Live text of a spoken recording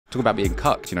Talk about being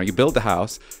cucked. You know, you build the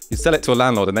house, you sell it to a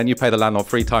landlord, and then you pay the landlord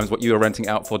 3 times what you were renting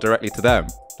out for directly to them.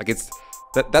 Like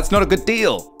that's not a good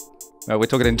deal. No, we're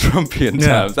talking in Trumpian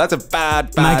terms. That's a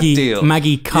bad deal.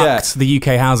 Maggie cucked the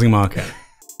UK housing market.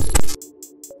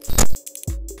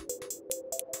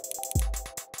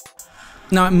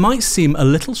 Now, it might seem a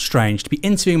little strange to be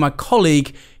interviewing my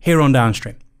colleague here on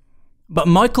Downstream, but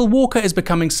Michael Walker is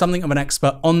becoming something of an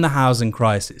expert on the housing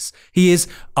crisis. He is,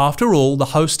 after all, the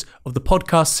host of the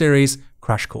podcast series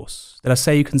Crash Course. Did I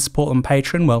say you can support on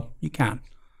Patreon? Well, you can.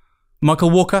 Michael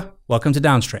Walker, welcome to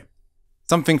Downstream.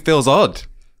 Something feels odd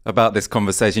about this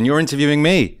conversation. You're interviewing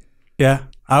me. Yeah,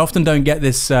 I often don't get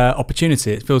this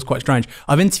opportunity. It feels quite strange.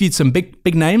 I've interviewed some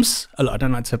big names.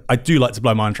 I do like to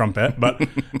blow my own trumpet, but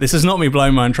this is not me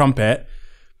blowing my own trumpet.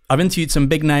 I've interviewed some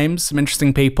big names, some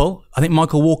interesting people. I think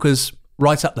Michael Walker's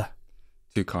right up there.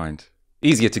 Too kind.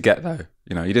 Easier to get though.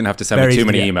 You know, you didn't have to send me too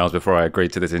many emails before I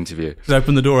agreed to this interview. Just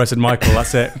opened the door. I said, Michael,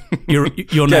 that's it. You're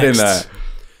Get next. in there.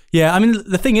 Yeah, I mean,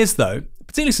 the thing is though,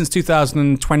 particularly since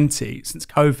 2020, since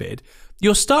COVID,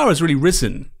 your star has really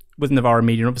risen with Novara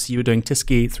Media. And obviously you were doing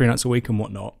Tiski 3 nights a week and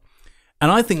whatnot.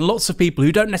 And I think lots of people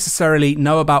who don't necessarily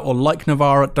know about or like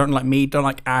Novara, don't like me, don't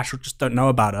like Ash, or just don't know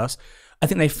about us, I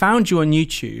think they found you on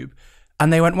YouTube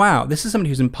and they went, wow, this is somebody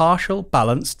who's impartial,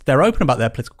 balanced. They're open about their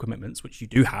political commitments, which you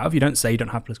do have. You don't say you don't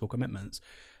have political commitments.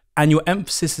 And your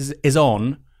emphasis is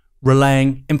on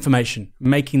relaying information,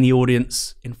 making the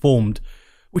audience informed,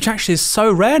 which actually is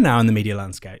so rare now in the media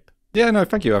landscape. Yeah, no,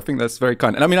 thank you. I think that's very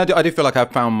kind. And I mean, I do feel like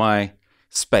I've found my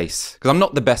space, because I'm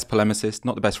not the best polemicist,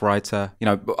 not the best writer. You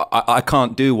know, I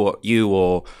can't do what you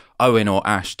or Owen or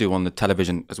Ash do on the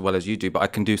television as well as you do, but I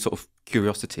can do sort of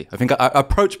curiosity. I think I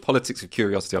approach politics with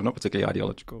curiosity. I'm not particularly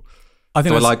ideological. I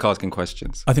like asking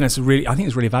questions. I think it's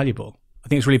really valuable. I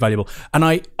think it's really valuable. And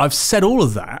I've said all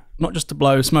of that, not just to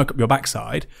blow smoke up your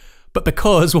backside, but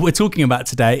because what we're talking about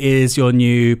today is your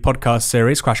new podcast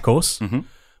series, Crash Course,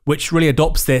 which really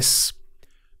adopts this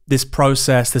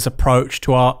process, this approach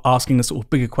to asking the sort of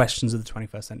bigger questions of the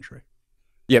 21st century.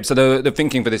 Yep. So the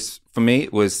thinking for this, for me,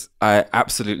 was I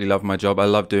absolutely love my job. I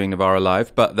love doing Novara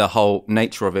Live, but the whole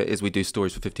nature of it is we do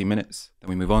stories for 15 minutes, then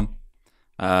we move on.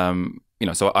 You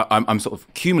know, so I'm sort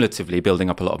of cumulatively building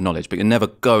up a lot of knowledge, but you're never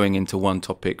going into one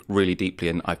topic really deeply.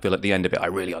 And I feel at the end of it, I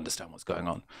really understand what's going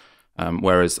on.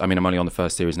 Whereas, I mean, I'm only on the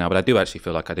first series now, but I do actually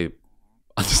feel like I do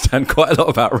understand quite a lot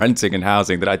about renting and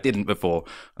housing that I didn't before.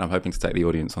 And I'm hoping to take the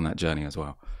audience on that journey as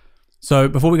well. So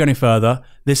before we go any further,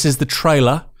 this is the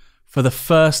trailer for the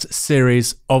first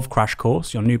series of Crash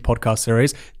Course, your new podcast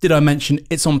series. Did I mention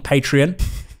it's on Patreon,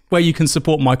 where you can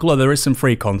support Michael, although there is some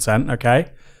free content,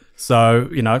 okay? So,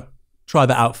 you know, try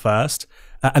that out first.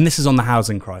 And this is on the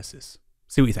housing crisis.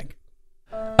 See what you think.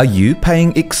 Are you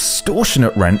paying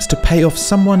extortionate rents to pay off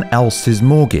someone else's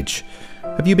mortgage?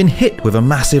 Have you been hit with a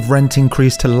massive rent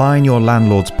increase to line your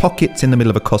landlord's pockets in the middle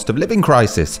of a cost of living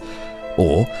crisis?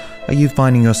 Or are you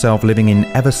finding yourself living in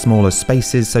ever smaller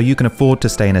spaces so you can afford to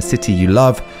stay in a city you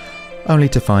love, only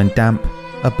to find damp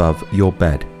above your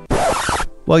bed?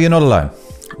 Well, you're not alone.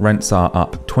 Rents are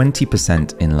up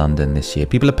 20% in London this year.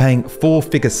 People are paying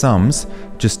 4-figure sums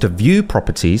just to view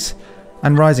properties,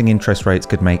 and rising interest rates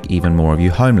could make even more of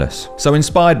you homeless. So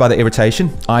inspired by the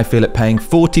irritation, I feel at paying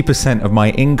 40% of my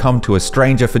income to a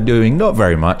stranger for doing not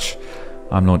very much,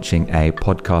 I'm launching a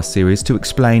podcast series to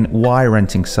explain why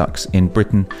renting sucks in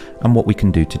Britain and what we can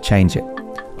do to change it.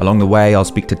 Along the way, I'll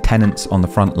speak to tenants on the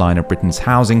front line of Britain's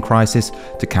housing crisis,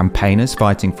 to campaigners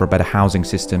fighting for a better housing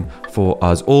system for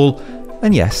us all,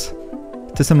 and yes,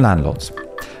 to some landlords.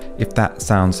 If that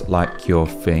sounds like your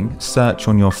thing, search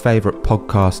on your favourite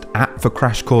podcast app for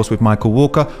Crash Course with Michael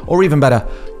Walker, or even better,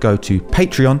 go to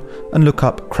Patreon and look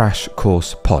up Crash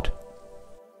Course Pod.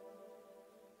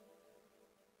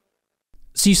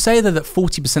 So you say that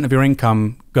 40% of your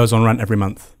income goes on rent every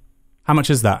month. How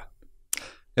much is that?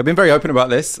 I've been very open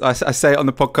about this. I say it on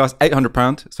the podcast,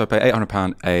 £800. So I pay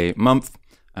 £800 a month,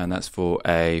 and that's for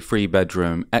a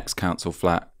 3-bedroom ex-council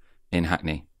flat in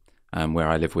Hackney, where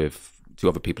I live with 2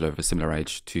 other people of a similar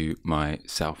age to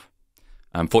myself.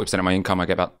 40% of my income, I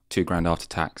get about £2,000 after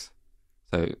tax.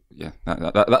 So yeah,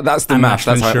 that's the math.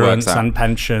 That's how it works out. And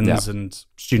pensions and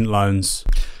student loans.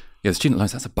 Yeah, the student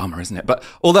loans, that's a bummer, isn't it? But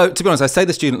although, to be honest, I say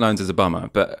the student loans is a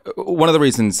bummer, but one of the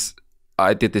reasons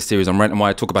I did this series on rent and why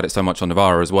I talk about it so much on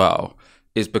Novara as well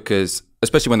is because,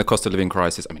 especially when the cost of living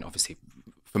crisis, I mean, obviously,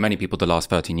 for many people, the last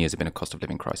 13 years have been a cost of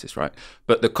living crisis, right?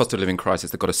 But the cost of living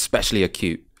crisis that got especially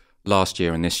acute last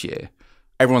year and this year,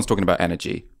 everyone's talking about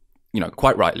energy. You know,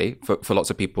 quite rightly, for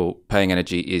lots of people, paying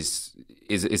energy is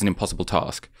an impossible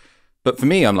task. But for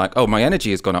me, I'm like, oh, my energy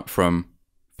has gone up from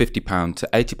 £50 to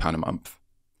 £80 a month.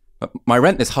 my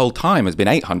rent this whole time has been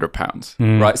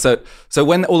 £800, right? So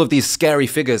when all of these scary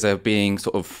figures are being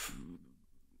sort of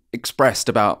expressed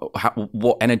about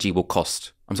what energy will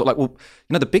cost, I'm sort of like, well,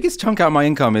 the biggest chunk out of my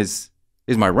income is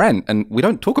my rent, and we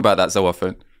don't talk about that so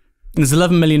often. There's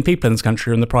 11 million people in this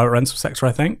country in the private rental sector,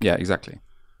 I think. Yeah, exactly.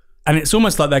 And it's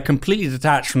almost like they're completely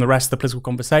detached from the rest of the political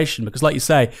conversation because, like you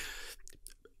say,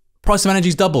 price of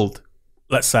energy's doubled,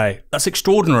 let's say. That's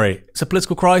extraordinary. It's a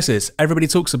political crisis. Everybody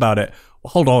talks about it.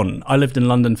 Well, hold on. I lived in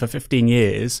London for 15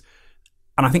 years,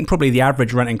 and I think probably the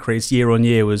average rent increase year on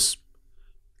year was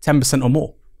 10% or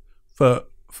more for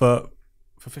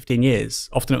 15 years.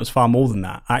 Often it was far more than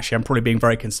that. Actually, I'm probably being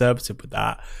very conservative with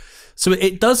that. So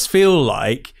it does feel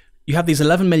like you have these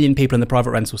 11 million people in the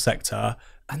private rental sector,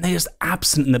 and they're just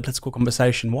absent in the political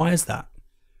conversation. Why is that?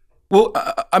 Well,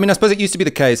 I mean, I suppose it used to be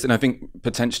the case, and I think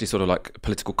potentially sort of like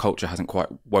political culture hasn't quite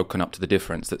woken up to the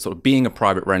difference, that sort of being a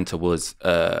private renter was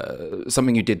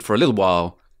something you did for a little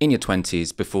while in your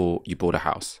 20s before you bought a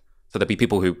house. So there'd be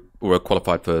people who were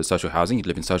qualified for social housing. You'd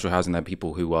live in social housing. There are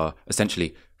people who are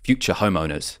essentially future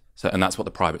homeowners. So, and that's what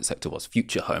the private sector was,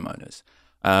 future homeowners.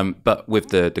 But with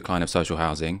the decline of social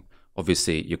housing,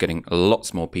 obviously you're getting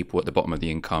lots more people at the bottom of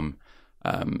the income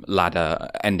ladder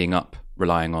ending up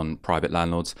relying on private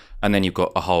landlords. And then you've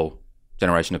got a whole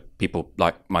generation of people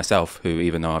like myself who,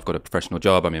 even though I've got a professional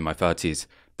job, I'm in my 30s,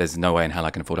 there's no way in hell I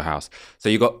can afford a house. So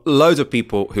you've got loads of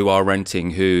people who are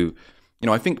renting who,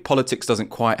 I think politics doesn't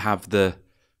quite have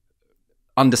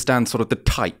understand sort of the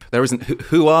type. There isn't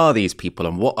who are these people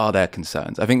and what are their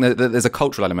concerns. I think that there's a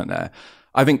cultural element there.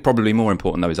 I think probably more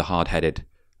important, though, is a hard-headed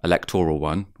electoral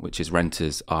one, which is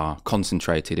renters are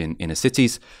concentrated in inner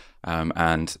cities.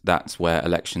 And that's where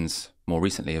elections more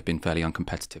recently have been fairly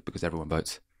uncompetitive because everyone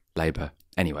votes Labour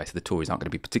anyway. So the Tories aren't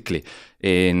going to be particularly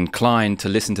inclined to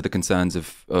listen to the concerns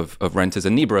of renters,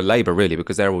 and neither are Labour really,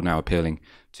 because they're all now appealing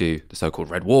to the so-called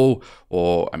Red Wall,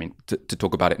 or, I mean, to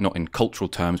talk about it not in cultural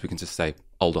terms, we can just say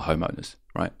older homeowners,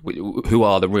 right? Who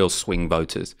are the real swing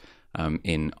voters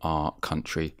in our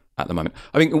country at the moment.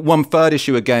 I think one third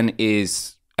issue, again,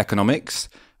 is economics.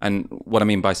 And what I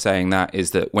mean by saying that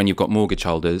is that when you've got mortgage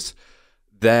holders,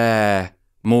 their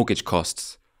mortgage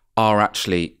costs are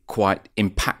actually quite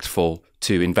impactful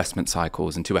to investment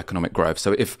cycles and to economic growth.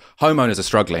 So if homeowners are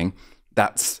struggling,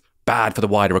 that's bad for the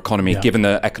wider economy, given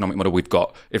the economic model we've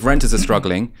got. If renters are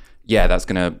struggling, that's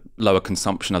going to lower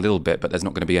consumption a little bit, but there's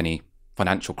not going to be any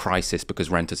financial crisis because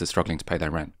renters are struggling to pay their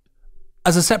rent.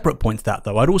 As a separate point to that,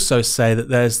 though, I'd also say that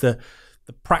there's the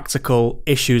practical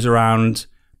issues around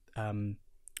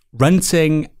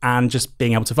renting and just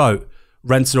being able to vote.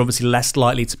 Renters are obviously less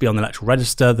likely to be on the electoral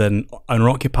register than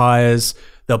owner-occupiers.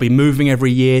 They'll be moving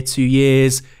every year, 2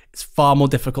 years. It's far more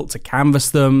difficult to canvass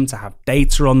them, to have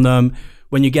data on them.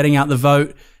 When you're getting out the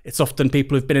vote, it's often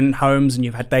people who've been in homes and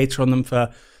you've had data on them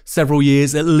for several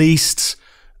years at least.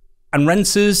 And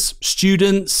renters,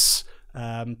 students,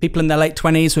 people in their late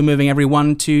 20s who are moving every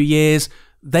 1-2 years,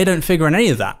 they don't figure in any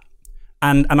of that.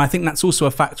 And I think that's also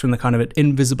a factor in the kind of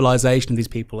invisibilization of these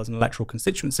people as an electoral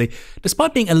constituency,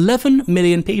 despite being 11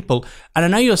 million people. And I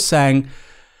know you're saying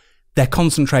they're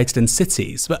concentrated in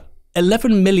cities, but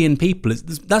 11 million people,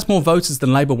 that's more voters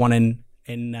than Labour won in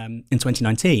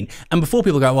 2019. And before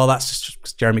people go, well, that's just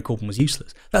because Jeremy Corbyn was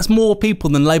useless. That's more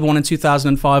people than Labour won in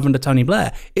 2005 under Tony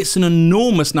Blair. It's an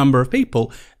enormous number of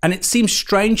people. And it seems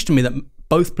strange to me that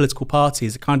both political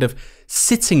parties are kind of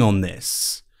sitting on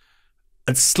this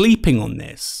and sleeping on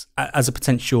this as a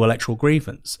potential electoral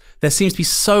grievance. There seems to be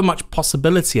so much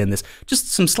possibility in this,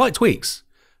 just some slight tweaks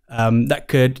that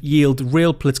could yield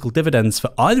real political dividends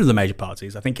for either of the major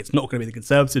parties. I think it's not going to be the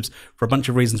Conservatives for a bunch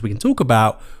of reasons we can talk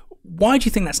about. Why do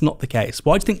you think that's not the case?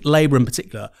 Why do you think Labour in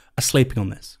particular are sleeping on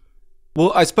this?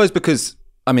 Well, I suppose because,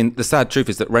 I mean, the sad truth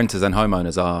is that renters and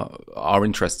homeowners our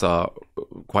interests are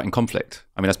quite in conflict.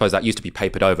 I mean, I suppose that used to be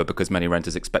papered over because many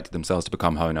renters expected themselves to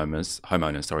become homeowners.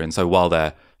 And so while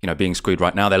they're, being screwed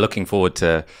right now, they're looking forward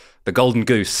to the golden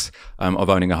goose of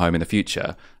owning a home in the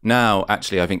future. Now,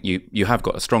 actually, I think you have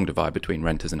got a strong divide between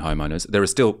renters and homeowners. There is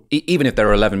still, even if there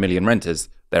are 11 million renters,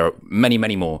 there are many,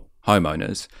 many more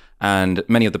homeowners. And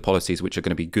many of the policies which are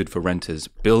going to be good for renters,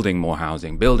 building more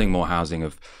housing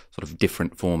of sort of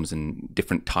different forms and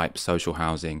different types, social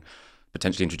housing,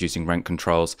 potentially introducing rent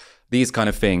controls, these kind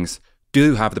of things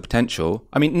do have the potential.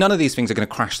 I mean, none of these things are going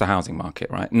to crash the housing market,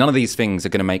 right? None of these things are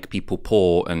going to make people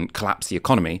poor and collapse the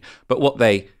economy. But what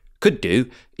they could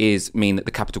do is mean that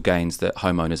the capital gains that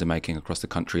homeowners are making across the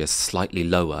country are slightly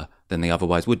lower than they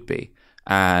otherwise would be.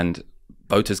 And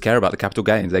voters care about the capital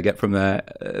gains they get from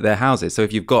their houses. So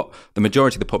if you've got the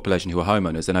majority of the population who are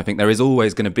homeowners, then I think there is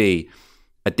always going to be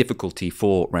a difficulty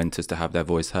for renters to have their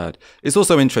voice heard. It's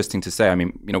also interesting to say, I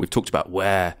mean, we've talked about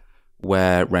where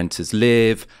renters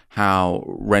live, how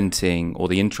renting or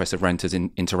the interest of renters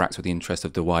interacts with the interest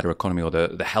of the wider economy or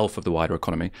the health of the wider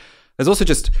economy. There's also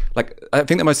just, I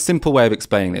think the most simple way of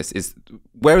explaining this is,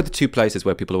 where are the two places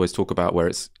where people always talk about where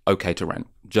it's okay to rent?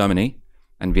 Germany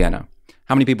and Vienna.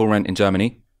 How many people rent in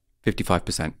Germany?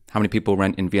 55%. How many people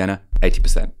rent in Vienna?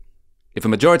 80%. If a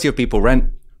majority of people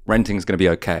rent, renting is going to be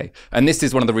okay. And this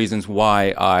is one of the reasons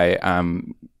why I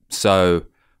am so,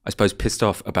 I suppose, pissed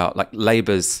off about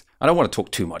Labour's, I don't want to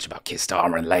talk too much about Keir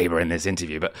Starmer and Labour in this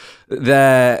interview, but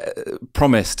their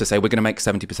promise to say we're going to make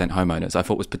 70% homeowners, I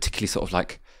thought was particularly sort of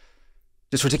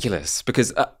just ridiculous.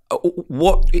 Because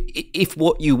if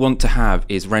what you want to have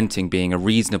is renting being a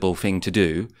reasonable thing to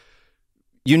do,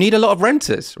 you need a lot of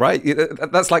renters, right?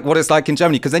 That's like what it's like in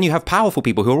Germany, because then you have powerful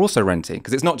people who are also renting.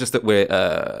 Because it's not just that we're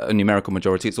a numerical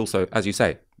majority, it's also, as you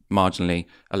say, marginally,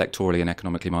 electorally and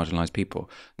economically marginalized people.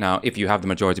 Now, if you have the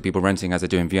majority of people renting, as they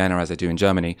do in Vienna, as they do in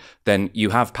Germany, then you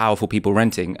have powerful people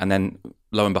renting, and then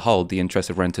lo and behold, the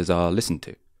interests of renters are listened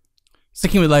to.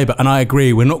 Sticking with Labour, and I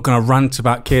agree, we're not going to rant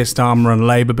about Keir Starmer and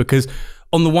Labour, because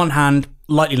on the one hand,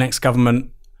 likely next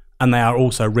government, and they are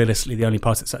also realistically the only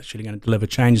party that's actually going to deliver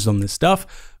changes on this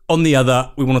stuff. On the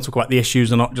other, we want to talk about the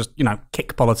issues and not just,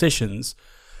 kick politicians.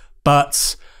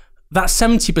 But that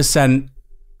 70%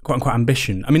 quote unquote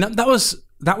ambition, I mean, that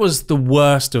was the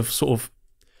worst of sort of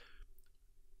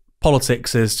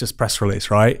politics is just press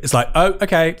release, right? It's like, oh,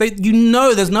 okay,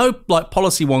 there's no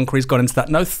policy wonkery's gone into that,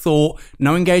 no thought,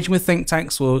 no engagement with think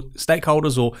tanks or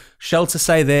stakeholders or Shelter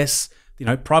say this,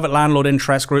 private landlord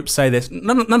interest groups say this,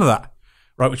 none of that.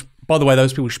 Right, which, by the way,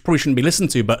 those people probably shouldn't be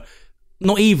listened to, but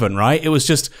not even, right? It was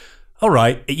just, all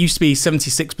right, it used to be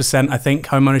 76%, I think,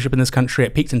 home ownership in this country.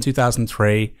 It peaked in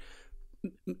 2003,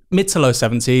 mid to low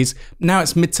 70s. Now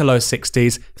it's mid to low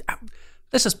 60s.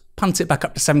 Let's just punt it back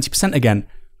up to 70% again.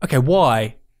 Okay,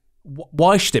 why?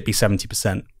 Why should it be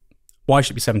 70%? Why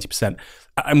should it be 70%?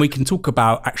 And we can talk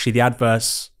about, actually, the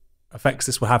adverse effects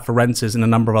this will have for renters in a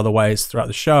number of other ways throughout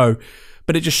the show.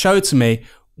 But it just showed to me,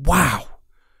 wow,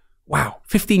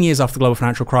 15 years after the global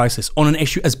financial crisis, on an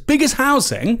issue as big as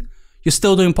housing, you're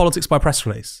still doing politics by press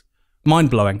release.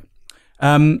 Mind-blowing.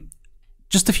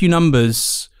 Just a few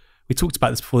numbers. We talked about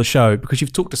this before the show, because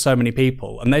you've talked to so many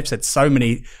people and they've said so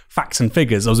many facts and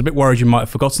figures. I was a bit worried you might have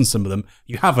forgotten some of them.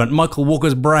 You haven't. Michael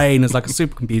Walker's brain is like a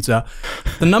supercomputer.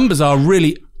 The numbers are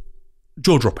really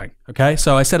jaw-dropping, okay?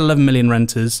 So I said 11 million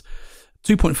renters.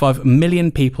 2.5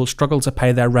 million people struggle to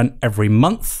pay their rent every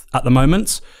month at the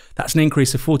moment. That's an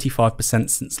increase of 45%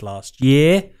 since last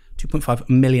year. 2.5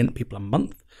 million people a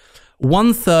month.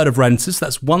 1/3 of renters,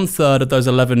 that's 1/3 of those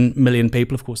 11 million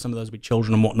people. Of course, some of those will be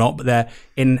children and whatnot, but they're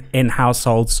in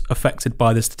households affected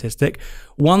by this statistic.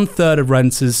 1/3 of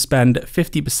renters spend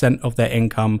 50% of their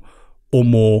income or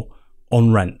more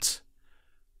on rent.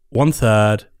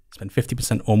 1/3 spend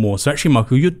 50% or more. So actually,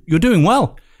 Michael, you're doing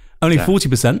well. Only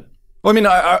 40%. Well, I mean,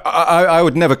 I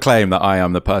would never claim that I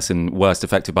am the person worst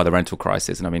affected by the rental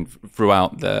crisis. And I mean,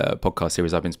 throughout the podcast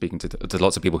series, I've been speaking to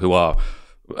lots of people who are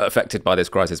affected by this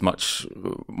crisis much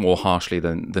more harshly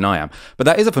than I am. But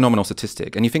that is a phenomenal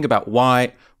statistic. And you think about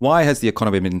why has the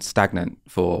economy been stagnant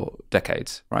for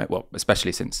decades, right? Well,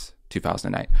 especially since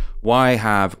 2008. Why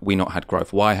have we not had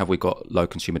growth? Why have we got low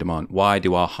consumer demand? Why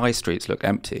do our high streets look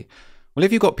empty? Well,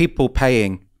 if you've got people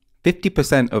paying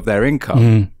 50% of their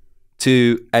income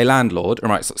to a landlord,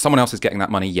 right? So someone else is getting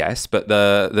that money, yes, but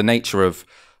the nature of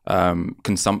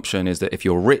consumption is that if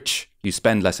you're rich, you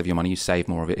spend less of your money, you save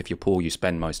more of it. If you're poor, you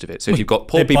spend most of it. So if you've got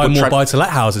poor people, buy more buy-to-let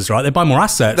houses, right? They buy more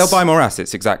assets. They'll buy more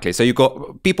assets, exactly. So you've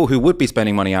got people who would be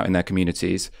spending money out in their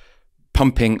communities,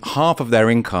 pumping half of their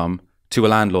income to a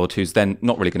landlord who's then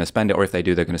not really going to spend it, or if they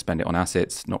do, they're going to spend it on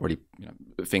assets, not really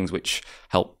things which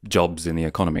help jobs in the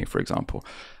economy, for example.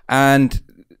 And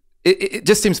it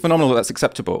just seems phenomenal that that's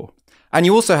acceptable. And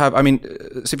you also have, I mean,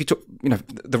 so if you took,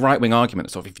 the right-wing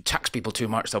argument, sort of if you tax people too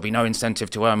much, there'll be no incentive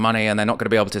to earn money and they're not going to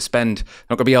be able to spend,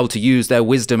 not going to be able to use their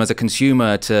wisdom as a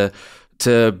consumer to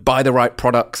buy the right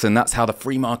products, and that's how the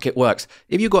free market works.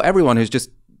 If you've got everyone who's just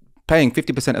paying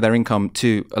 50% of their income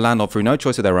to a landlord through no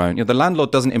choice of their own, the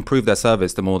landlord doesn't improve their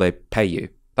service the more they pay you.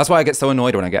 That's why I get so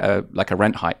annoyed when I get a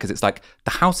rent hike, because it's like,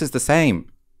 the house is the same.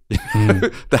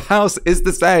 The house is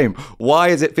the same. Why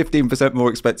is it 15% more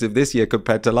expensive this year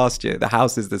compared to last year? The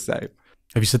house is the same.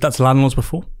 Have you said that to landlords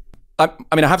before? I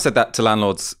mean, I have said that to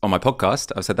landlords on my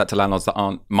podcast. I've said that to landlords that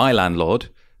aren't my landlord.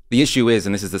 The issue is,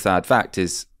 and this is the sad fact,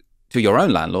 is to your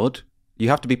own landlord, you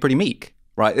have to be pretty meek,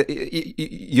 right?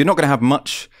 You're not going to have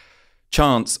much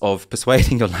chance of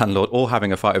persuading your landlord or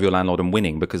having a fight with your landlord and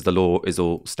winning because the law is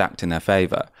all stacked in their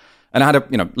favor. And I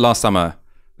had last summer,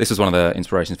 this was one of the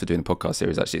inspirations for doing the podcast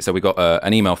series, actually. So we got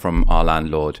an email from our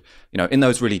landlord, in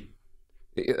those really,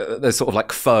 there's sort of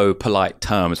like faux polite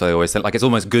terms they always say, like it's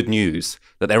almost good news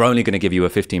that they're only going to give you a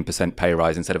 15% pay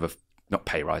rise instead of not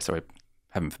pay rise, sorry,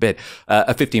 heaven forbid,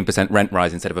 a 15% rent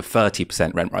rise instead of a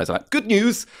 30% rent rise. I'm like, good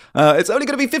news, it's only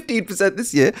going to be 15%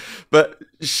 this year. But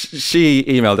she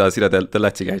emailed us, the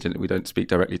letting agent, we don't speak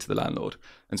directly to the landlord,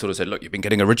 and sort of said, look, you've been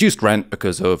getting a reduced rent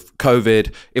because of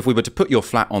COVID. If we were to put your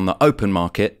flat on the open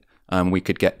market, we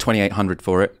could get $2,800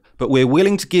 for it, but we're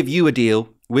willing to give you a deal.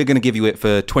 We're going to give you it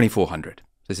for $2,400.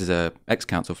 This is a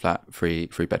ex-council flat, three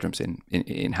bedrooms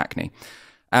in Hackney.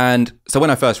 And so when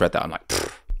I first read that, I'm like,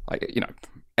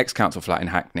 ex-council flat in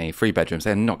Hackney, 3 bedrooms,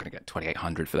 they're not going to get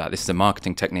 $2,800 for that. This is a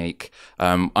marketing technique.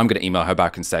 I'm going to email her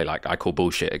back and say, like, I call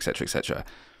bullshit, et cetera, et cetera.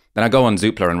 Then I go on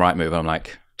Zoopla and Rightmove, and I'm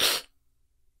like,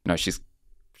 she's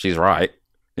right.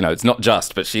 It's not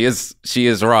just, but she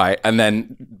is right. And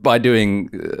then by doing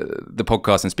the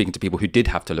podcast and speaking to people who did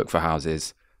have to look for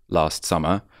houses last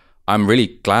summer, I'm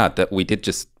really glad that we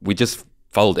just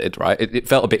folded, right? It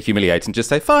felt a bit humiliating to just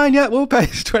say, fine, yeah, we'll pay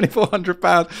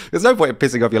 £2,400. There's no point in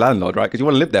pissing off your landlord, right? Because you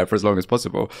want to live there for as long as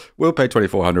possible. We'll pay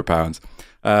 £2,400.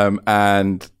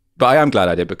 But I am glad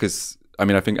I did, because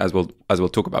I think as we'll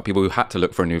talk about, people who had to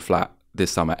look for a new flat this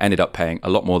summer ended up paying a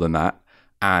lot more than that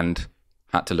and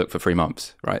had to look for 3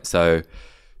 months, right? So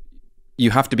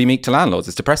you have to be meek to landlords.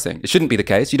 It's depressing. It shouldn't be the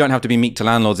case. You don't have to be meek to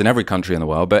landlords in every country in the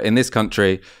world, but in this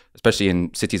country, especially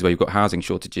in cities where you've got housing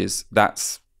shortages,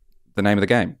 that's the name of the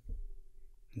game.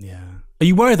 Yeah. Are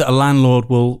you worried that a landlord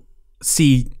will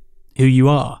see who you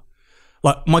are?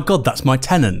 Like, my God, that's my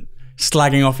tenant,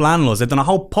 slagging off landlords. They've done a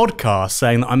whole podcast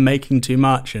saying that I'm making too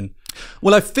much.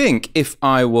 Well, I think if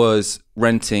I was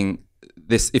renting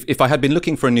this, if I had been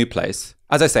looking for a new place,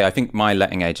 as I say, I think my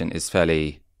letting agent is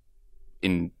fairly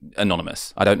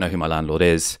anonymous. I don't know who my landlord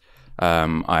is.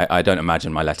 I don't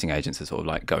imagine my letting agents are sort of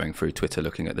like going through Twitter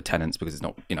looking at the tenants, because it's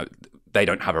not, they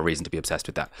don't have a reason to be obsessed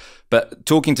with that. But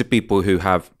talking to people who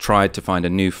have tried to find a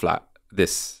new flat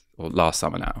last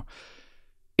summer now,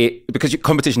 because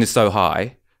competition is so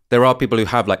high, there are people who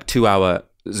have like 2-hour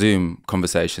Zoom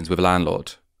conversations with a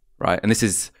landlord, right? And this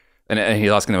is, and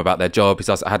he's asking them about their job.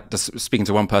 Speaking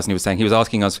to one person who was saying, he was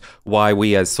asking us why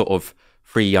we as sort of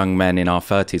 3 young men in our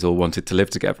 30s all wanted to live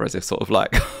together, as if sort of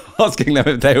like asking them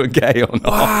if they were gay or not.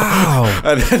 Wow.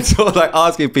 And then sort of like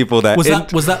asking people that.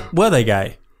 Were they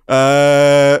gay?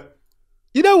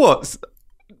 You know what?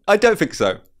 I don't think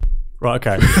so. Right,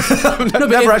 okay. I've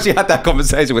never actually had that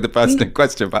conversation with the person in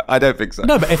question, but I don't think so.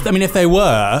 No, but if they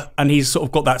were, and he's sort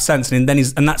of got that sense, and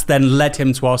that's then led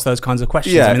him to ask those kinds of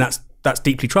questions. Yeah. That's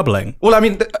deeply troubling. Well,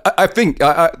 I think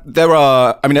there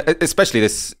are. Especially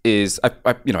this is. I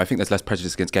think there's less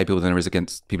prejudice against gay people than there is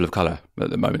against people of colour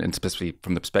at the moment, and especially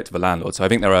from the perspective of a landlord. So I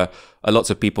think there are lots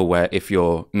of people where if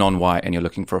you're non-white and you're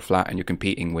looking for a flat and you're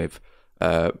competing with,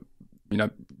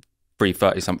 free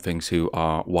 30-somethings who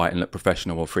are white and look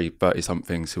professional, or free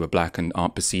 30-somethings who are black and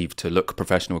aren't perceived to look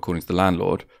professional according to the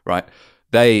landlord, right?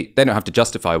 They don't have to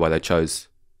justify why they chose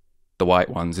the white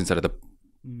ones instead of the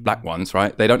black ones,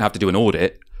 right? They don't have to do an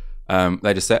audit.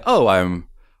 They just say,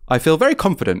 I feel very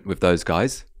confident with those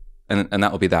guys, and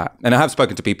that will be that. And I have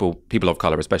spoken to people of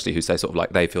colour especially, who say sort of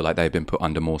like they feel like they've been put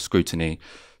under more scrutiny.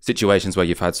 Situations where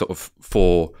you've had sort of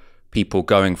 4 people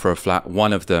going for a flat,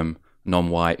 one of them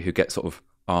non-white, who gets sort of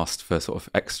asked for sort of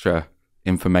extra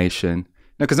information.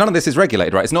 No, because none of this is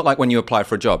regulated, right? It's not like when you apply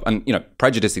for a job, and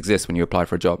prejudice exists when you apply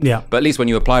for a job. Yeah. But at least when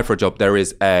you apply for a job, there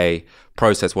is a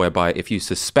process whereby if you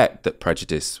suspect that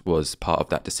prejudice was part of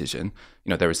that decision,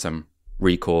 there is some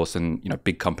recourse, and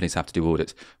big companies have to do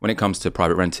audits. When it comes to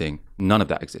private renting, none of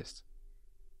that exists.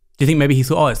 Do you think maybe he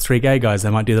thought, it's 3 gay guys, they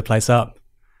might do the place up?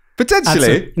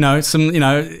 Potentially.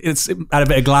 It's add a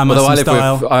bit of glamour, some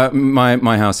style. With,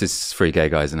 my house is 3 gay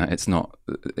guys, and it's not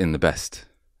in the best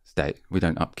state. We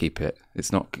don't upkeep it.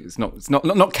 It's not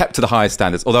kept to the highest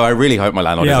standards. Although I really hope my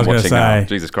landlord isn't watching now.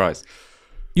 Jesus Christ.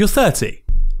 You're 30.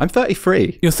 I'm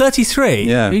 33. You're 33.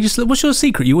 Yeah. What's your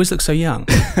secret? You always look so young.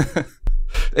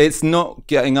 It's not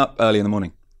getting up early in the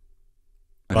morning.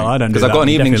 I don't, because I've got an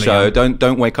evening show.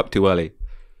 Don't wake up too early.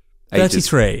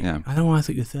 33. Yeah. I don't know why I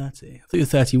thought you were 30. I thought you were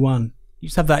 31. You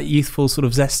just have that youthful sort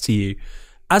of zest to you.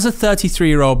 As a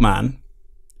 33-year-old man,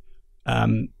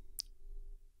 in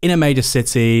a major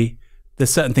city, there's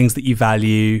certain things that you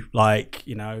value, like,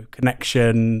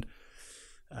 connection,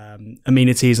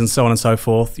 amenities, and so on and so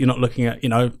forth. You're not looking at,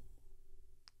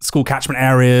 school catchment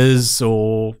areas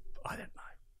or, I don't know,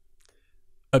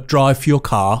 a drive for your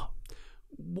car.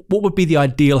 what would be the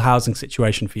ideal housing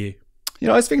situation for you? You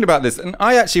know, I was thinking about this, and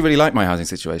I actually really like my housing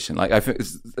situation. Like,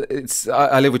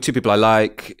 I live with two people I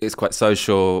like. It's quite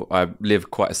social. I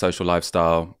live quite a social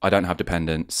lifestyle. I don't have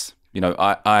dependents. You know,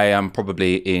 I am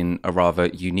probably in a rather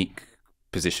unique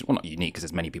position. Well, not unique because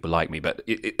there's many people like me, but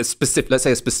a specific, let's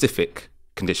say a specific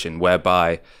condition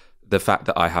whereby the fact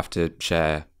that I have to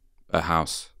share a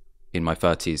house in my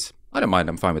 30s, I don't mind.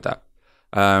 I'm fine with that.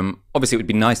 Obviously, it would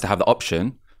be nice to have the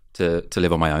option to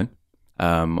live on my own.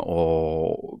 And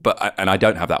I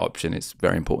don't have that option. It's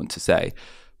very important to say.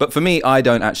 But for me, I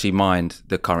don't actually mind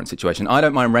the current situation. I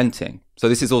don't mind renting. So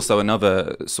this is also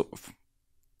another sort of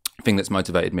thing that's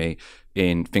motivated me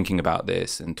in thinking about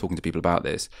this and talking to people about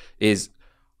this is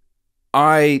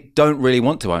I don't really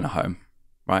want to own a home,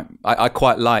 right? I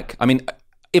quite like, I mean,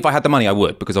 if I had the money, I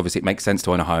would, because obviously it makes sense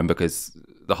to own a home because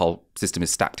the whole system is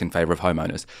stacked in favor of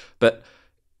homeowners. But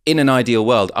in an ideal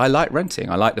world, I like renting.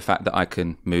 I like the fact that I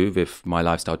can move if my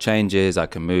lifestyle changes. I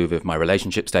can move if my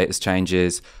relationship status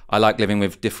changes. I like living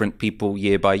with different people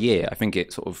year by year. I think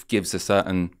it sort of gives a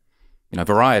certain,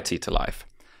 variety to life.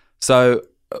 So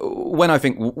when I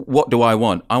think, what do I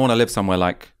want? I want to live somewhere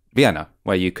like Vienna,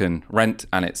 where you can rent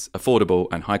and it's affordable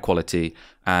and high quality,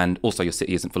 and also your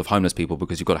city isn't full of homeless people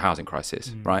because you've got a housing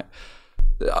crisis, right?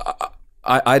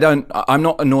 I'm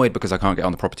not annoyed because I can't get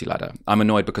on the property ladder. I'm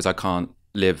annoyed because I can't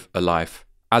live a life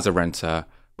as a renter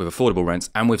with affordable rents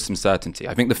and with some certainty.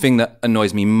 I think the thing that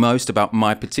annoys me most about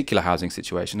my particular housing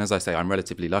situation, as I say, I'm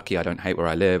relatively lucky. I don't hate where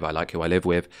I live. I like who I live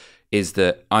with, is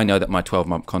that I know that my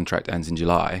 12-month contract ends in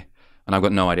July and I've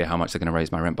got no idea how much they're going to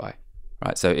raise my rent by.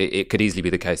 Right, so it could easily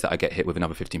be the case that I get hit with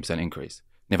another 15% increase.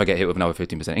 And if I get hit with another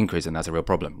 15% increase, then that's a real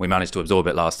problem. We managed to absorb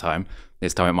it last time.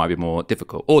 This time it might be more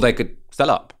difficult. Or they could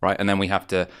sell up, right? And then we have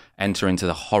to enter into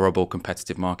the horrible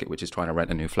competitive market, which is trying to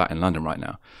rent a new flat in London right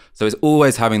now. So it's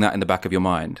always having that in the back of your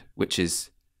mind, which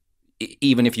is,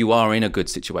 even if you are in a good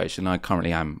situation, I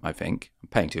currently am, I think. I'm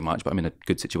paying too much, but I'm in a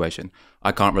good situation.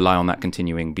 I can't rely on that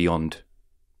continuing beyond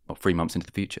 3 months into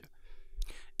the future.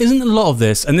 Isn't a lot of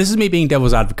this, and this is me being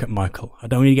devil's advocate, Michael, I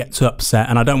don't want you to get too upset,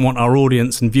 and I don't want our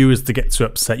audience and viewers to get too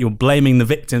upset. You're blaming the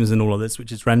victims in all of this,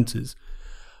 which is renters.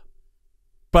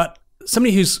 But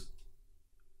somebody who's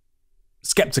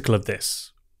skeptical of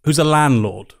this, who's a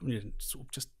landlord, sort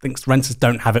of just thinks renters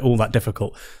don't have it all that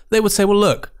difficult, they would say, well,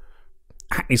 look,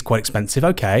 Hackney's quite expensive.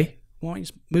 Okay, why don't you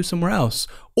just move somewhere else?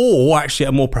 Or actually at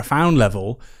a more profound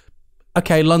level,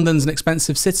 okay, London's an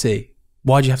expensive city.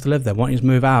 Why do you have to live there? Why don't you just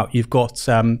move out? You've got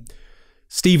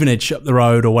Stevenage up the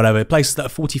road or whatever, places that are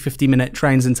 40, 50-minute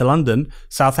trains into London.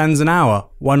 Southend's an hour.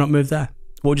 Why not move there?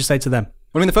 What would you say to them?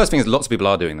 Well, I mean, the first thing is lots of people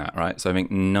are doing that, right? So I think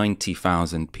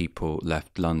 90,000 people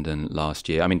left London last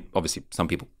year. I mean, obviously, some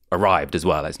people arrived as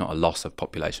well. It's not a loss of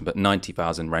population, but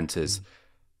 90,000 renters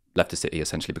left the city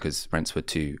essentially because rents were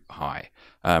too high.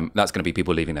 That's going to be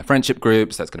people leaving their friendship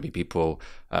groups. That's going to be people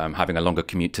having a longer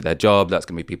commute to their job. That's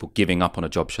going to be people giving up on a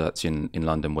job search in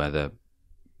London where the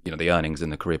earnings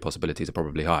and the career possibilities are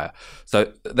probably higher.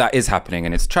 So that is happening,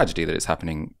 and it's a tragedy that it's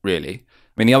happening, really.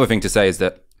 I mean, the other thing to say is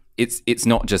that it's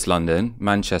not just London.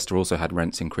 Manchester also had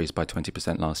rents increase by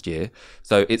 20% last year.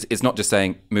 So it's not just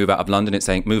saying move out of London. It's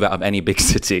saying move out of any big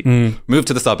city. Move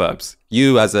to the suburbs.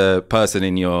 You as a person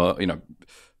in your,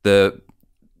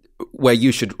 where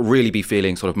you should really be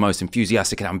feeling sort of most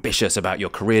enthusiastic and ambitious about your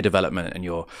career development and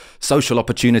your social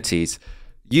opportunities,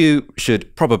 you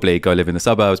should probably go live in the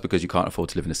suburbs because you can't afford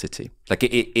to live in a city. Like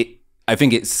I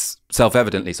think it's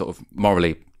self-evidently sort of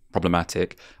morally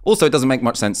problematic. Also, it doesn't make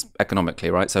much sense economically,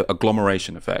 right? So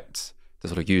agglomeration effects, to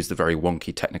sort of use the very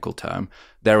wonky technical term,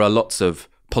 there are lots of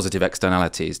positive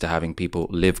externalities to having people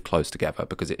live close together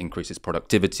because it increases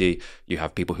productivity. You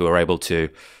have people who are able to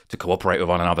cooperate with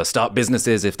one another, start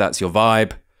businesses if that's your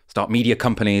vibe, start media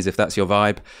companies if that's your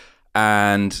vibe.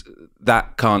 And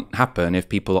that can't happen if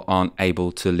people aren't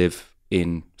able to live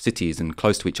in cities and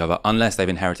close to each other unless they've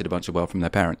inherited a bunch of wealth from their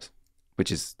parents,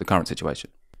 which is the current situation.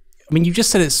 I mean, you just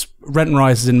said it's rent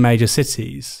rises in major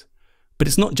cities, but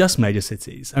it's not just major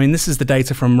cities. I mean, this is the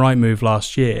data from Rightmove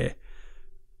last year.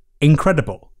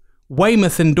 Incredible.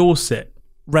 Weymouth in Dorset,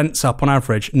 rents up on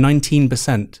average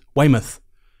 19%. Weymouth.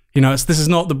 This is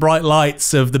not the bright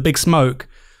lights of the big smoke.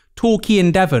 Torquay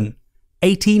in Devon,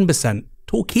 18%.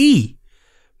 Torquay.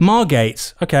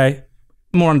 Margate, okay,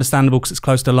 more understandable because it's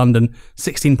close to London,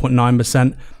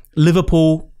 16.9%.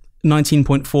 Liverpool,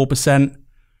 19.4%.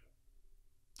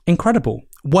 Incredible.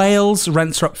 Wales,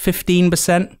 rents are up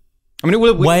 15%. I mean,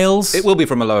 Wales. It will be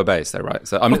from a lower base, though, right?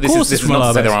 So, I mean, this is not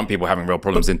to say there aren't people having real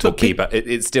problems in Torquay, but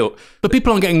it's still. But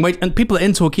people aren't getting wage, and people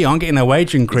in Torquay aren't getting their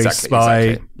wage increase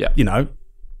by, yeah.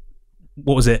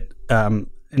 what was it?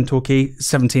 in Torquay,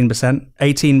 17%,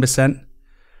 18%.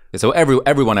 So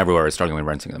everyone everywhere is struggling with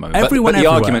renting at the moment. But the everywhere.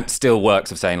 argument still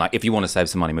works of saying, like, if you want to save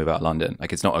some money, move out of London.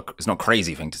 Like, it's not a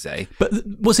crazy thing to say. But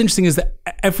what's interesting is that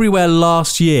everywhere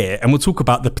last year, and we'll talk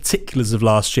about the particulars of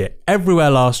last year, everywhere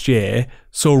last year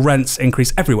saw rents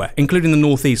increase everywhere, including the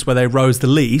northeast where they rose the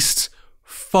least,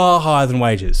 far higher than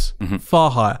wages,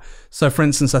 far higher. So, for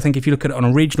instance, I think if you look at it on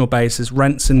a regional basis,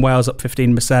 rents in Wales up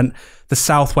 15%, the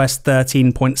southwest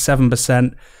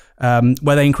 13.7%.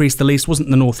 Where they increased the least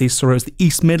wasn't the northeast, sorry, it was the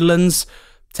East Midlands,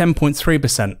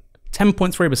 10.3%.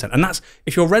 10.3%. And that's,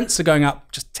 if your rents are going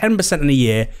up just 10% in a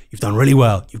year, you've done really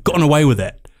well. You've gotten away with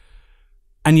it.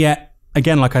 And yet,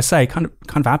 again, like I say, kind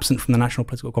of absent from the national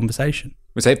political conversation.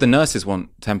 We say if the nurses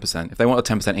want 10%, if they want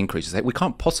a 10% increase, you say we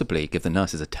can't possibly give the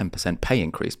nurses a 10% pay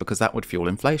increase because that would fuel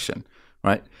inflation,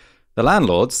 right? The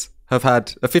landlords have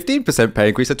had a 15% pay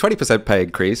increase, a 20% pay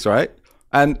increase, right?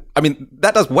 And I mean,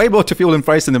 that does way more to fuel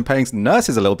inflation than paying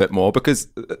nurses a little bit more, because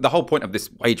the whole point of this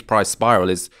wage price spiral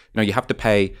is, you have to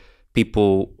pay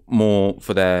people more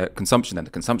for their consumption. Then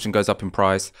the consumption goes up in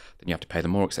price, then you have to pay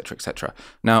them more, et cetera, et cetera.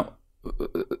 Now,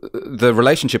 the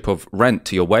relationship of rent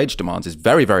to your wage demands is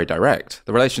very, very direct.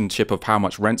 The relationship of how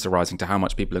much rents are rising to how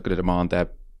much people are going to demand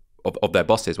of their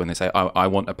bosses when they say, I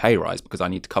want a pay rise because I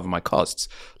need to cover my costs.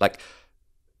 Like,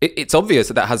 it's obvious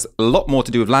that has a lot more to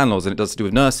do with landlords than it does to do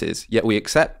with nurses, yet we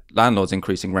accept landlords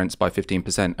increasing rents by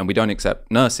 15% and we don't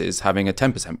accept nurses having a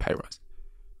 10% pay rise.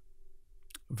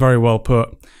 Very well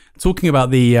put. Talking about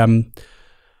the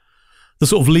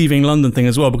sort of leaving London thing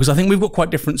as well, because I think we've got quite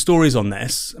different stories on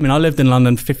this. I mean, I lived in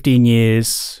London for 15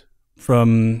 years,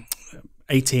 from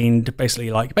 18 to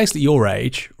basically your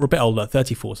age, or a bit older,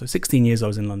 34, so 16 years I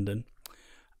was in London.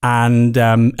 And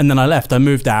then I left. I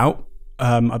moved out.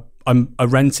 I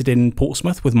rented in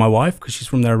Portsmouth with my wife because she's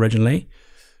from there originally.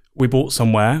 We bought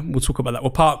somewhere. We'll talk about that.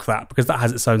 We'll park that because that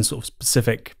has its own sort of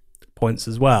specific points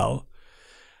as well.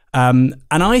 And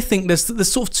I think there's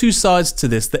sort of two sides to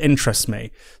this that interest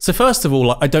me. So first of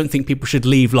all, I don't think people should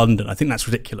leave London. I think that's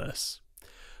ridiculous.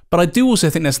 But I do also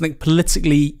think there's something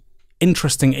politically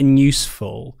interesting and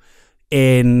useful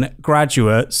in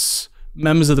graduates,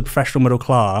 members of the professional middle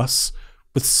class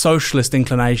with socialist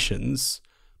inclinations,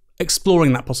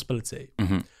 exploring that possibility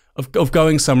of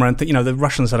going somewhere and the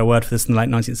Russians had a word for this in the late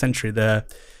 19th century, the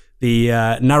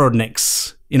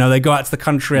Narodniks. They go out to the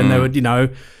country and they would,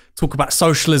 talk about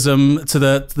socialism to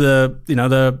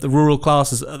the rural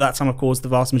classes. At that time, of course, the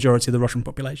vast majority of the Russian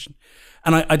population.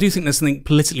 And I do think there's something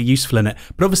politically useful in it.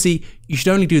 But obviously, you should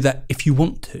only do that if you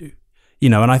want to.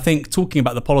 And I think talking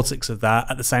about the politics of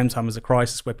that at the same time as a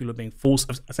crisis where people are being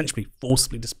essentially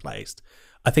forcibly displaced,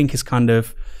 I think is kind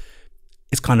of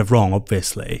wrong,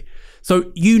 obviously.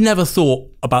 So you never thought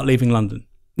about leaving London?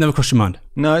 Never crossed your mind?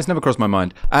 No, it's never crossed my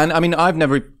mind. And I mean, I'm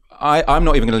not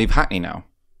even going to leave Hackney now.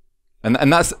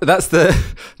 And that's the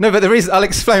no, but the reason I'll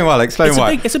explain why.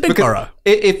 It's a big borough.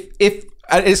 If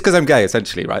it's because I'm gay,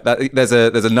 essentially, right? There's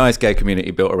a nice gay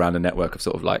community built around a network of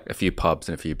sort of like a few pubs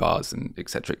and a few bars and et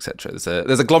cetera, et cetera.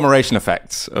 There's agglomeration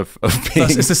effects of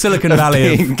being. It's the Silicon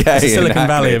Valley of gay. It's the Silicon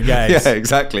Valley of gays. Yeah,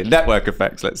 exactly. Network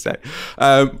effects, let's say.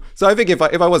 So I think if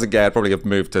I wasn't gay, I'd probably have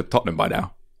moved to Tottenham by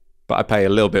now. But I pay a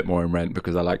little bit more in rent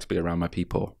because I like to be around my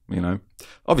people.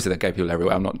 Obviously there are gay people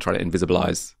everywhere. I'm not trying to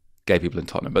invisibilize gay people in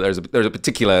Tottenham, but there's a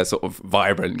particular sort of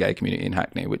vibrant gay community in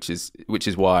Hackney, which is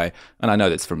why, and I know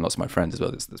that's from lots of my friends as well.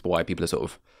 That's why people are sort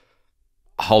of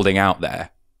holding out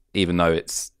there, even though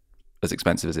it's as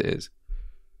expensive as it is.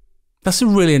 That's a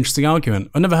really interesting argument.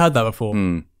 I've never heard that before.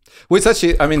 Well, it's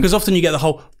actually, I mean, because often you get the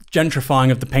whole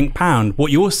gentrifying of the pink pound.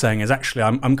 What you're saying is actually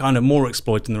I'm kind of more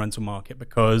exploiting the rental market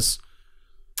because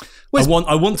I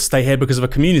want to stay here because of a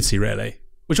community, really.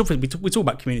 Which obviously we talk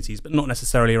about communities, but not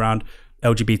necessarily around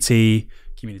LGBT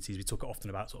communities. We talk often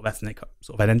about sort of ethnic,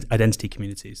 sort of identity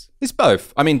communities. It's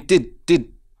both. I mean, did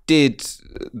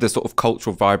the sort of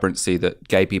cultural vibrancy that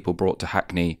gay people brought to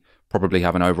Hackney probably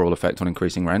have an overall effect on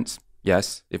increasing rents?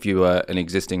 Yes. If you were an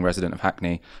existing resident of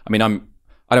Hackney, I mean,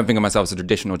 I don't think of myself as a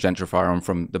traditional gentrifier. I'm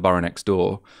from the borough next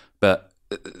door, but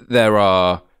there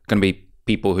are going to be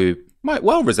people who might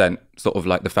well resent sort of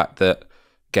like the fact that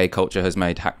gay culture has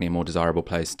made Hackney a more desirable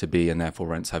place to be and therefore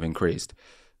rents have increased.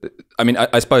 I mean,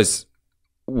 I suppose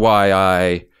why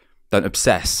I don't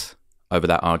obsess over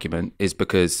that argument is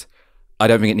because I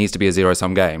don't think it needs to be a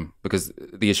zero-sum game, because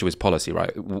the issue is policy,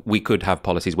 right? We could have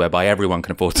policies whereby everyone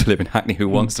can afford to live in Hackney who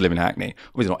wants to live in Hackney.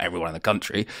 Obviously not everyone in the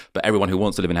country, but everyone who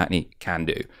wants to live in Hackney can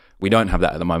do. We don't have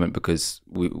that at the moment because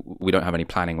we don't have any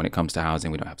planning when it comes to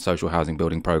housing. We don't have social housing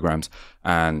building programs,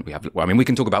 and we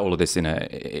can talk about all of this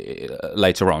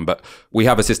later on. But we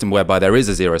have a system whereby there is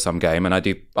a zero-sum game, and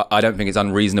I don't think it's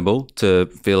unreasonable to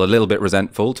feel a little bit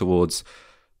resentful towards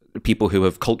people who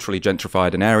have culturally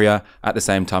gentrified an area. At the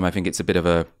same time, I think it's a bit of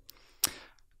a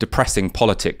depressing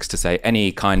politics to say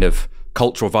any kind of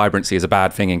cultural vibrancy is a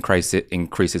bad thing,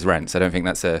 increases rents. I don't think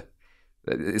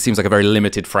it seems like a very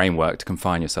limited framework to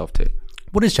confine yourself to.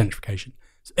 What is gentrification?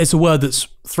 It's a word that's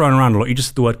thrown around a lot. You just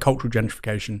said the word cultural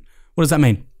gentrification. What does that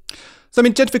mean? So, I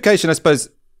mean, gentrification, I suppose,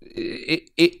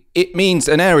 it means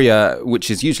an area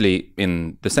which is usually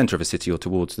in the centre of a city or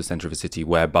towards the centre of a city,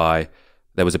 whereby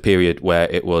there was a period where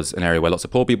it was an area where lots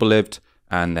of poor people lived,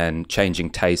 and then changing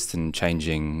tastes and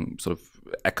changing sort of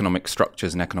economic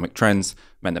structures and economic trends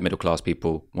meant that middle class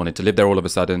people wanted to live there all of a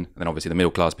sudden. And then obviously the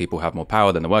middle class people have more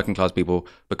power than the working class people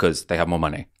because they have more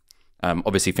money.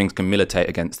 Obviously things can militate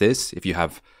against this. If you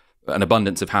have an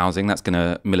abundance of housing, that's going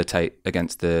to militate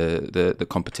against the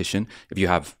competition. If you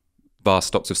have vast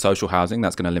stocks of social housing,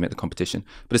 that's going to limit the competition.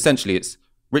 But essentially it's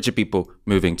richer people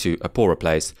moving to a poorer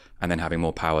place and then having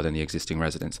more power than the existing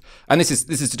residents. And this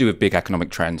is to do with big economic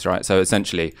trends, right? So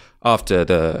essentially after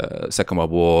the Second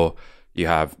World War, you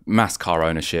have mass car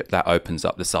ownership that opens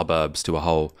up the suburbs to a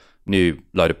whole new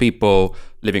load of people.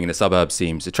 Living in the suburbs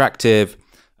seems attractive.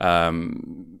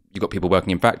 You've got people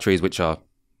working in factories which are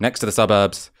next to the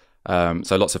suburbs.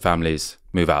 So lots of families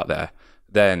move out there.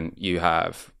 Then you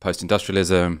have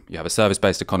post-industrialism, you have a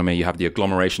service-based economy, you have the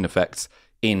agglomeration effects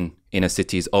in inner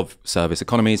cities of service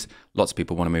economies. Lots of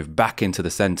people want to move back into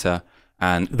the centre.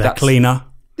 And they're cleaner.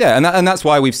 Yeah, and that's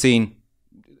why we've seen,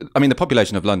 I mean, the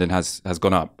population of London has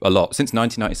gone up a lot. Since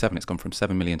 1997, it's gone from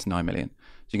 7 million to 9 million.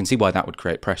 So you can see why that would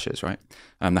create pressures, right?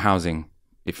 The housing,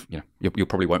 if you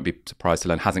probably won't be surprised to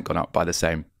learn, hasn't gone up by the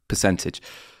same percentage.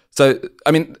 So,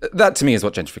 I mean, that to me is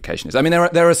what gentrification is. I mean,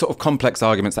 there are sort of complex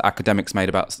arguments that academics made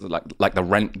about sort of like the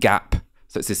rent gap.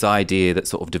 So it's this idea that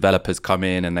sort of developers come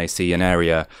in and they see an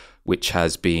area which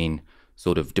has been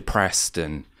sort of depressed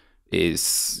and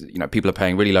is, people are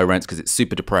paying really low rents because it's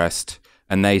super depressed,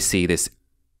 and they see this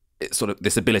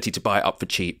ability to buy it up for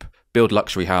cheap, build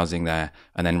luxury housing there,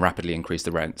 and then rapidly increase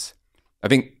the rents. I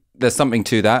think there's something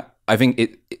to that. I think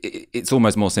it's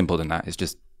almost more simple than that. It's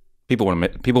just people want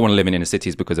to live in inner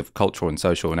cities because of cultural and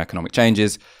social and economic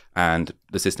changes, and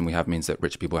the system we have means that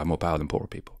rich people have more power than poorer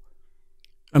people.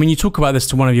 I mean, you talk about this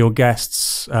to one of your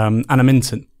guests, Anna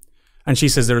Minton, and she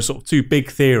says there are sort of two big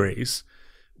theories.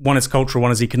 One is cultural,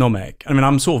 one is economic. I mean,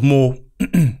 I'm sort of more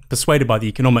persuaded by the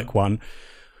economic one.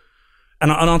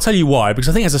 And I'll tell you why, because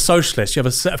I think as a socialist, you have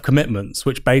a set of commitments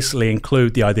which basically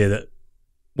include the idea that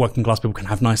working class people can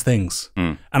have nice things.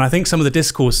 And I think some of the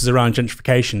discourses around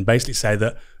gentrification basically say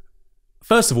that,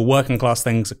 first of all, working class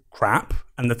things are crap,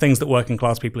 and the things that working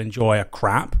class people enjoy are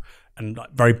crap and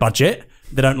very budget.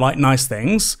 They don't like nice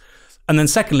things. And then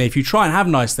secondly, if you try and have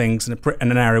nice things in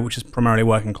an area which is primarily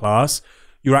working class,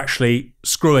 you're actually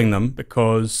screwing them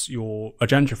because you're a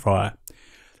gentrifier.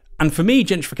 And for me,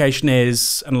 gentrification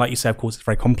is, and like you say, of course, it's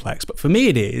very complex, but for me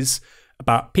it is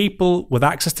about people with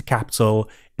access to capital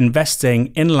investing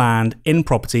in land, in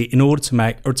property, in order to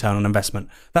make a return on investment.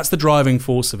 That's the driving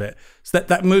force of it. So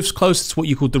that moves closer to what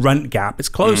you call the rent gap. It's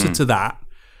closer to that.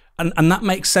 And that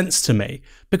makes sense to me.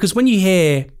 Because when you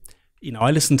hear,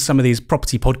 I listen to some of these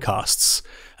property podcasts,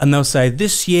 and they'll say,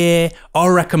 this year,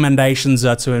 our recommendations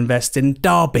are to invest in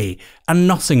Derby and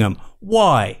Nottingham.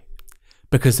 Why?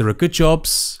 Because there are good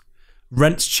jobs,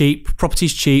 rent's cheap,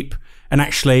 property's cheap, and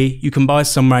actually you can buy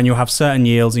somewhere and you'll have certain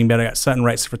yields and you'll be able to get certain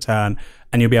rates of return,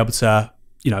 and you'll be able to,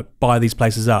 buy these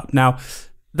places up. Now,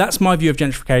 that's my view of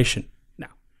gentrification. Now,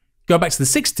 go back to the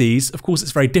 60s, of course,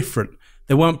 it's very different.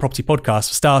 There weren't property podcasts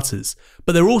for starters,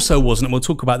 but there also wasn't, and we'll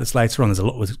talk about this later on, there's a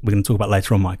lot we're going to talk about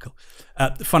later on, Michael,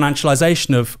 the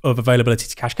financialization of availability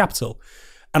to cash capital.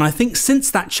 And I think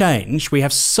since that change, we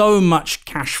have so much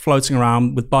cash floating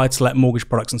around with buy-to-let mortgage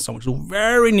products and so on, which is all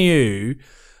very new.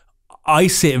 I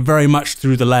see it very much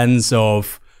through the lens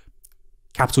of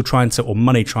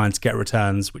money trying to get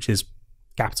returns, which is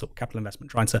capital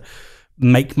investment, trying to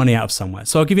make money out of somewhere.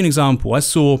 So I'll give you an example. I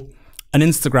saw an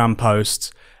Instagram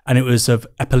post, and it was of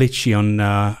Epilici in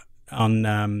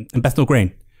Bethnal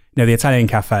Green, the Italian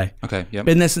cafe. Okay, yeah.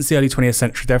 Been there since the early 20th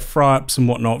century. They're fry-ups and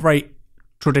whatnot, very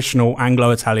traditional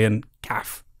Anglo-Italian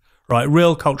caf, right?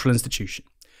 Real cultural institution.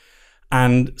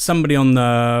 And somebody and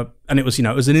it was an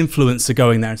influencer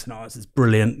going there and saying, this is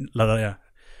brilliant, la, la, la.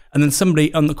 And then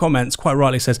somebody on the comments quite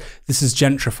rightly says, this is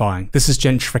gentrifying, this is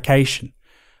gentrification.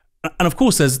 And of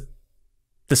course, there's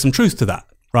some truth to that,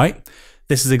 right?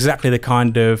 this is exactly the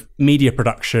kind of media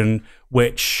production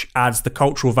which adds the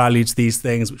cultural value to these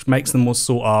things, which makes them more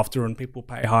sought after, and people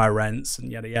pay higher rents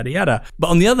and yada, yada, yada. But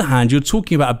on the other hand, you're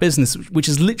talking about a business which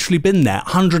has literally been there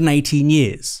 118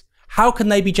 years. How can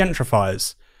they be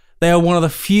gentrifiers? They are one of the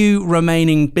few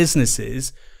remaining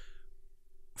businesses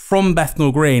from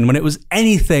Bethnal Green when it was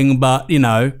anything but,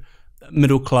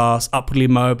 middle class, upwardly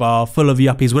mobile, full of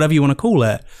yuppies, whatever you want to call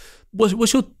it.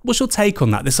 What's your take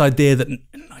on that? This idea that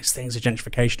nice things are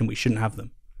gentrification and we shouldn't have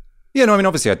them. Yeah, no, I mean,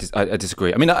 obviously, I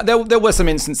disagree. I mean, there were some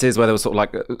instances where there was sort of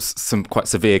like some quite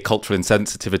severe cultural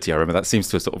insensitivity. I remember that seems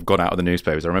to have sort of gone out of the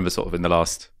newspapers. I remember sort of in the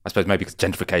last, I suppose maybe because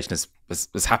gentrification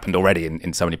has happened already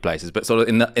in so many places, but sort of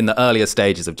in the earlier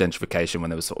stages of gentrification when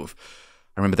there was sort of,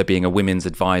 I remember there being a women's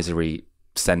advisory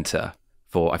centre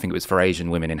for, I think it was for Asian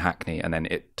women in Hackney, and then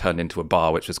it turned into a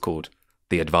bar which was called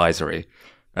The Advisory.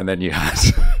 And then you had,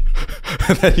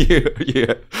 and then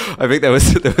I think there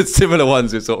was similar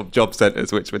ones with sort of job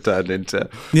centres which were turned into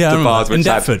bars which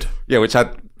which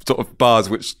had sort of bars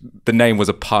which the name was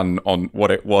a pun on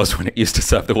what it was when it used to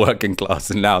serve the working class,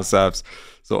 and now serves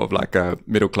sort of like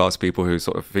middle class people who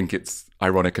sort of think it's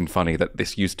ironic and funny that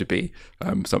this used to be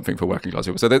something for working class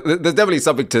people. So there's definitely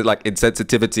something to like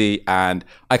insensitivity, and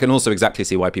I can also exactly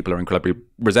see why people are incredibly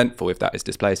resentful if that is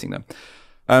displacing them.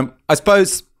 I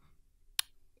suppose.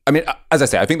 I mean, as I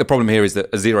say, I think the problem here is that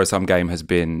a zero-sum game has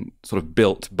been sort of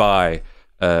built by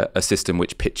a system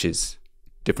which pitches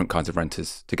different kinds of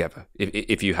renters together.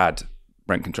 If you had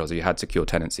rent controls, if you had secure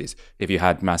tenancies, if you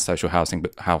had mass social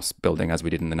house building as we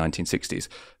did in the 1960s,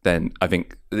 then I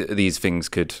think these things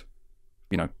could,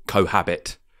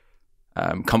 cohabit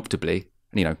comfortably,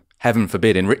 and, heaven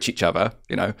forbid, enrich each other,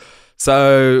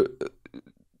 So,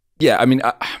 yeah, I mean...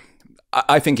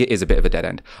 I think it is a bit of a dead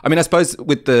end. I mean, I suppose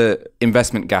with the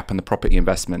investment gap and the property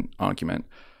investment argument,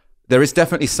 there is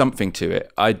definitely something to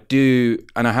it. I do,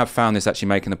 and I have found this actually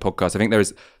making the podcast. I think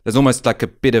there's almost like a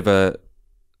bit of a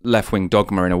left-wing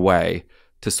dogma in a way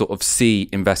to sort of see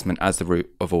investment as the root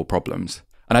of all problems.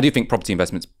 And I do think property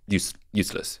investment's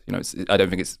useless. I don't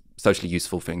think it's a socially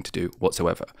useful thing to do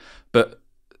whatsoever. But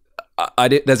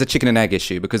there's a chicken and egg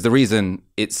issue, because the reason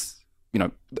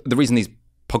the reason these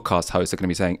podcast hosts are going to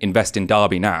be saying invest in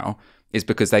Derby now is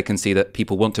because they can see that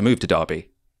people want to move to Derby,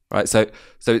 right? So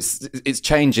it's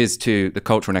changes to the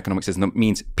cultural and economic system that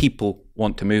means people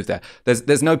want to move there.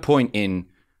 There's no point in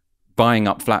buying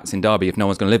up flats in Derby if no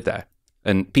one's going to live there,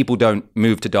 and people don't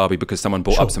move to Derby because someone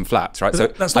bought up some flats, right?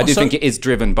 So I do think it is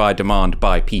driven by demand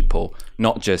by people,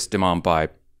 not just demand by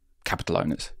capital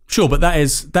owners. Sure, but that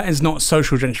is not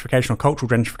social gentrification or cultural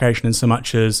gentrification in so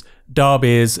much as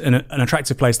Derby is an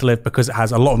attractive place to live because it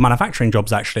has a lot of manufacturing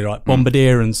jobs, actually, like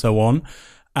Bombardier and so on.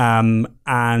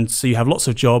 And so you have lots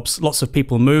of jobs, lots of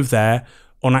people move there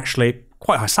on actually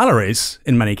quite high salaries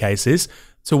in many cases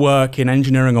to work in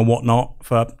engineering or whatnot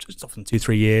for just often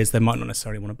 2-3 years. They might not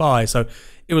necessarily want to buy. So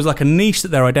it was like a niche that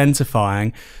they're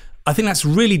identifying. I think that's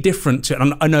really different to,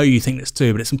 and I know you think this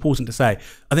too, but it's important to say,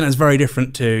 I think that's very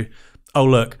different to, oh,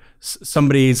 look,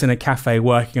 somebody's in a cafe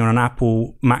working on an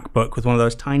Apple MacBook with one of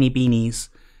those tiny beanies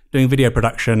doing video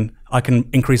production. I can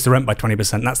increase the rent by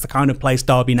 20%. That's the kind of place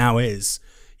Derby now is.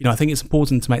 I think it's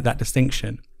important to make that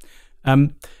distinction.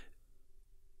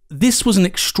 This was an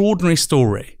extraordinary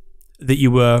story that you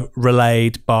were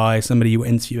relayed by somebody you were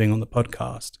interviewing on the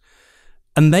podcast.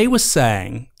 And they were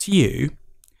saying to you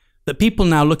that people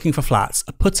now looking for flats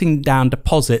are putting down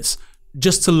deposits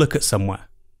just to look at somewhere.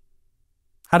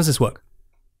 How does this work?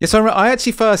 Yeah, so I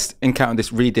actually first encountered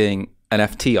this reading an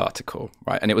FT article,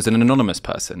 right? And it was an anonymous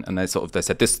person, and they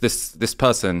said this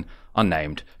person,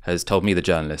 unnamed, has told me, the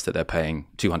journalist, that they're paying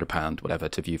 £200 whatever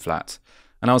to view flats.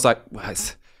 And I was like, well,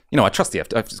 I trust the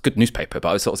FT, it's a good newspaper, but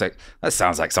I was sort of like, that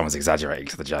sounds like someone's exaggerating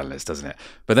to the journalist, doesn't it?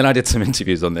 But then I did some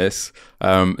interviews on this,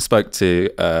 spoke to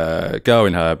a girl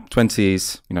in her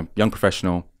 20s, young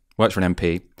professional, worked for an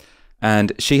MP,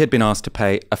 and she had been asked to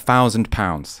pay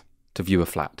 £1,000 to view a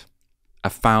flat.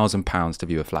 £1,000 to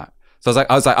view a flat. So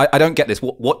I was like, I don't get this.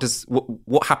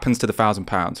 What happens to the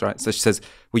 £1,000, right? So she says,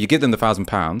 well, you give them the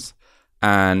 £1,000,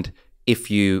 and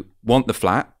if you want the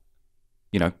flat,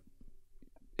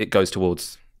 it goes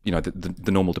towards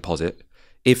the normal deposit.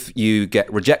 If you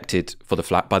get rejected for the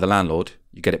flat by the landlord,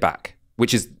 you get it back.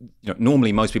 Which is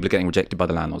normally most people are getting rejected by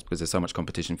the landlords because there's so much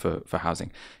competition for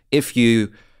housing. If the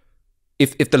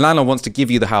landlord wants to give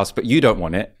you the house but you don't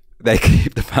want it, they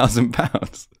keep the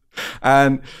 £1,000.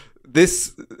 And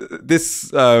this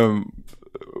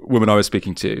woman I was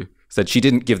speaking to said she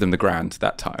didn't give them the grand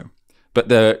that time. But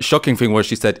the shocking thing was,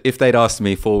 she said if they'd asked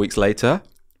me 4 weeks later,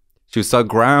 she was so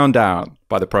ground down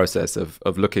by the process of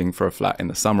looking for a flat in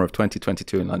the summer of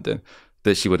 2022 in London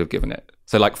that she would have given it.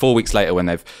 So like 4 weeks later, when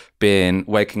they've been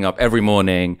waking up every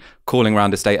morning, calling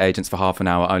around estate agents for half an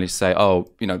hour, only to say, oh,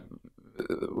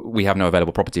 we have no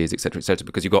available properties, etc.,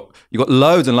 because you've got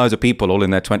loads and loads of people all in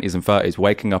their 20s and 30s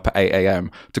waking up at 8 a.m.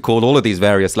 to call all of these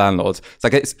various landlords.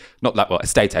 It's not that, well,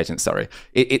 estate agents, sorry.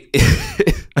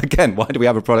 Again, why do we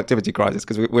have a productivity crisis?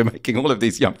 Because we're making all of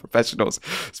these young professionals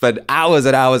spend hours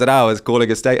and hours and hours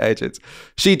calling estate agents.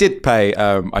 She did pay,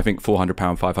 I think, £400,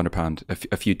 £500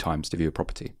 a few times to view a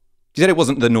property. She said it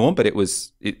wasn't the norm, but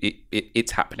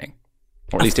it's happening.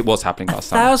 Or at least it was happening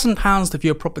last time. £1,000 to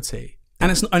view a property. And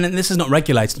this is not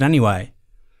regulated in any way.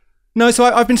 No, so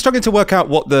I've been struggling to work out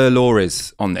what the law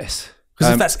is on this.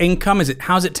 Because if that's income,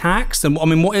 how's it taxed? And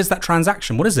what is that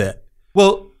transaction? What is it?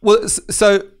 Well,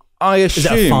 so I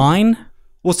assume... Is it a fine?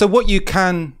 Well, so what you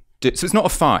can do... So it's not a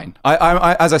fine.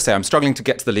 I as I say, I'm struggling to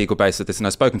get to the legal base of this, and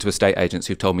I've spoken to estate agents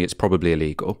who've told me it's probably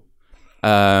illegal.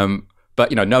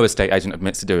 But, no estate agent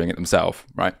admits to doing it themselves,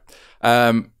 right?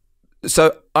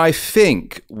 So I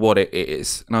think what it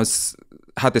is, and I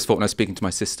had this thought when I was speaking to my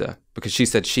sister, because she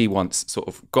said she once sort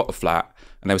of got a flat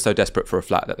and they were so desperate for a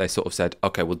flat that they sort of said,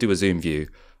 okay, we'll do a Zoom view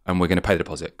and we're going to pay the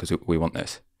deposit because we want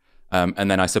this.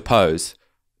 And then I suppose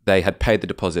they had paid the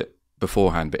deposit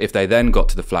beforehand, but if they then got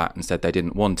to the flat and said they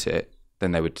didn't want it,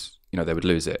 then they would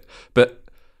lose it. But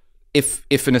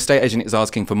if an estate agent is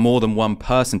asking for more than one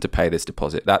person to pay this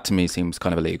deposit, that to me seems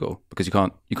kind of illegal, because you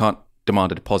can't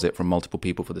demand a deposit from multiple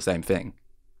people for the same thing.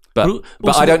 But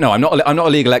I don't know. I'm not a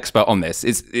legal expert on this.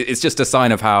 It's just a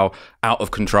sign of how out of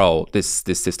control this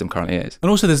system currently is. And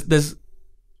also, there's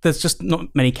just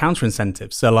not many counter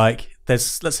incentives. So like, let's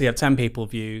say you have 10 people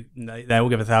view, they all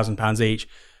give £1,000 each.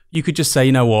 You could just say,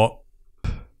 you know what?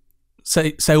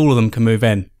 Say all of them can move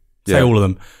in. Say all of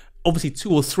them. Obviously,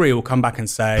 2 or 3 will come back and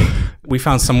say, we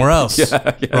found somewhere else.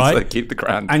 Right? So keep the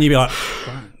grand. And you'd be like,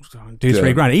 do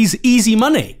 3 grand. Easy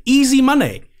money.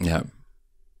 Yeah.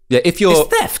 Yeah, it's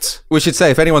theft. We should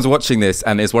say, if anyone's watching this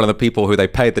and is one of the people who they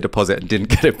paid the deposit and didn't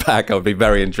get it back, I would be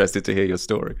very interested to hear your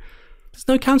story. There's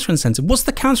no counter incentive. What's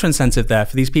the counter incentive there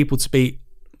for these people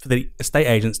for the estate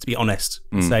agents to be honest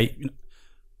and say,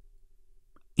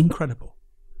 incredible,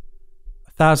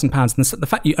 £1,000, and the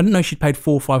fact I don't know she'd paid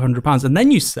 £400-500, and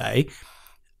then you say,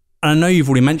 and I know you've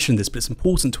already mentioned this, but it's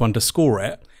important to underscore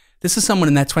it. This is someone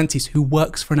in their 20s who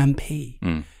works for an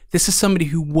MP. This is somebody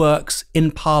who works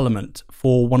in Parliament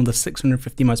for one of the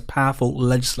 650 most powerful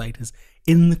legislators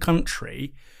in the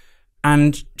country,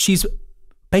 and she's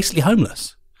basically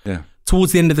homeless. Yeah.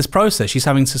 Towards the end of this process, she's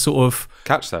having to sort of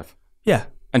couch surf. Yeah.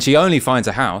 And she only finds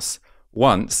a house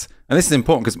once, and this is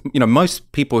important because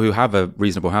most people who have a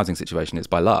reasonable housing situation, it's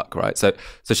by luck, right? So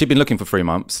she'd been looking for 3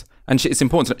 months, and it's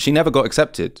important. She never got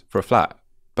accepted for a flat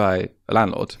by a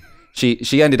landlord.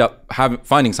 She ended up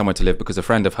finding somewhere to live because a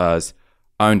friend of hers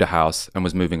owned a house and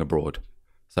was moving abroad.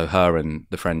 So her and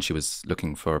the friend she was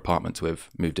looking for apartments with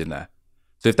moved in there.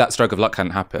 So if that stroke of luck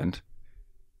hadn't happened,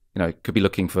 could be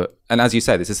looking for, and as you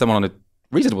say, this is someone on a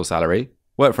reasonable salary,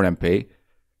 work for an MP.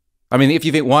 I mean, if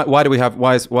you think,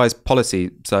 why is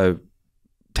policy so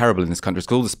terrible in this country?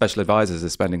 Because all the special advisors are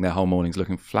spending their whole mornings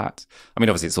looking for flats. I mean,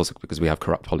 obviously it's also because we have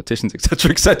corrupt politicians,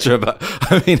 etc., but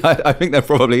I mean, I think there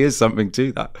probably is something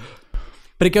to that.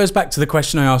 But it goes back to the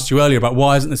question I asked you earlier about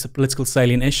why isn't this a politically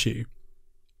salient issue?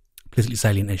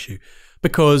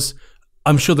 Because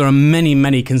I'm sure there are many,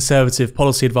 many conservative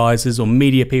policy advisors or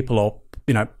media people or,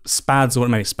 SPADs, or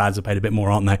maybe SPADs are paid a bit more,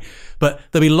 aren't they? But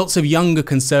there'll be lots of younger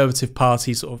Conservative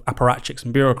Party sort of apparatchiks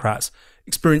and bureaucrats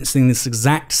experiencing this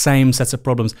exact same set of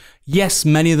problems. Yes,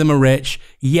 many of them are rich.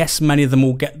 Yes, many of them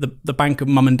will get the bank of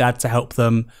mum and dad to help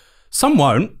them. Some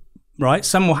won't, right?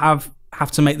 Some will have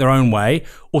to make their own way,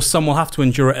 or some will have to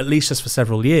endure it at least just for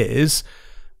several years.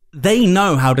 They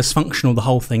know how dysfunctional the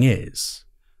whole thing is.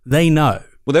 They know.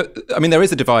 Well, there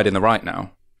is a divide in the right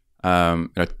now.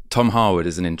 Tom Harwood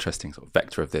is an interesting sort of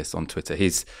vector of this on Twitter.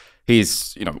 He's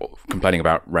complaining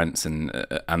about rents and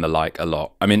the like a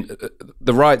lot. I mean,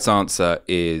 the right's answer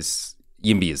is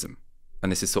YIMBYism,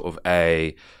 and this is sort of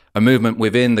a movement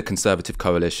within the Conservative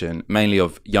coalition, mainly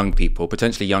of young people,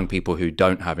 potentially young people who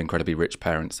don't have incredibly rich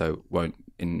parents, so won't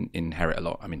inherit a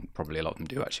lot. I mean, probably a lot of them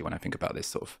do, actually, when I think about this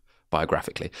sort of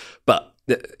biographically. But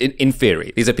in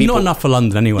theory, these are people... Not enough for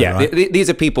London anyway, yeah, right? These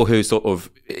are people who sort of...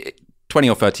 20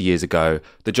 or 30 years ago,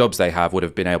 the jobs they have would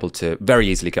have been able to very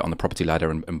easily get on the property ladder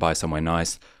and buy somewhere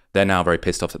nice. They're now very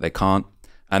pissed off that they can't.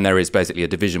 And there is basically a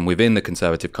division within the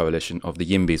Conservative coalition of the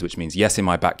YIMBYs, which means yes in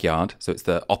my backyard. So it's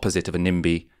the opposite of a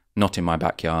NIMBY, not in my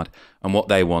backyard. And what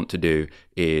they want to do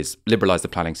is liberalise the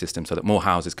planning system so that more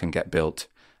houses can get built.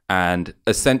 And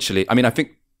essentially, I mean, I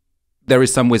think there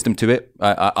is some wisdom to it.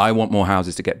 I want more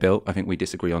houses to get built. I think we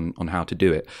disagree on how to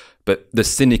do it. But the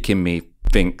cynic in me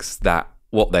thinks that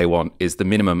what they want is the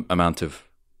minimum amount of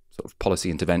sort of policy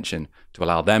intervention to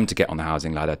allow them to get on the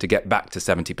housing ladder, to get back to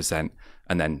 70%.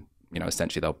 And then,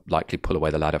 essentially they'll likely pull away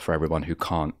the ladder for everyone who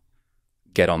can't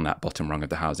get on that bottom rung of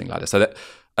the housing ladder. So that,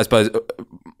 I suppose,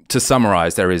 to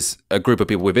summarize, there is a group of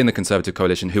people within the Conservative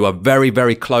coalition who are very,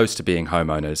 very close to being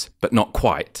homeowners, but not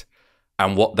quite.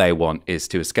 And what they want is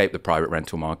to escape the private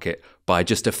rental market by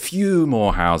just a few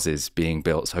more houses being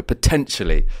built. So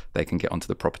potentially they can get onto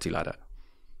the property ladder.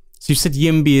 So you said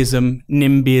YIMBYism,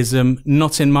 NIMBYism,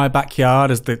 not in my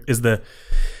backyard is the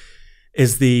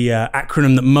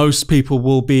acronym that most people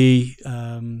will be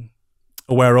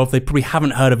aware of. They probably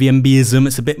haven't heard of YIMBYism.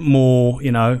 It's a bit more,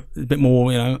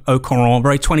 au courant,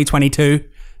 very 2022.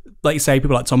 Like you say,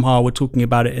 people like Tom Harwood talking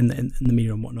about it in the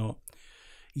media and whatnot.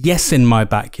 Yes, in my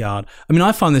backyard. I mean,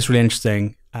 I find this really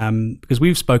interesting because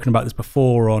we've spoken about this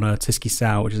before on a Tisky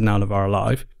Sow, which is now Novara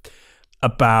Live,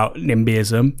 about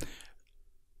NIMBYism.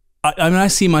 I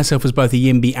see myself as both a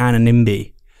YIMBY and a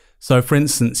NIMBY. So, for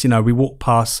instance, we walk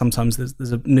past, sometimes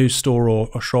there's a news store or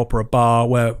a shop or a bar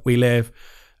where we live,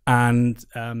 and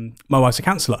my wife's a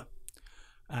councillor.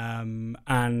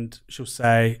 And she'll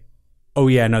say, oh,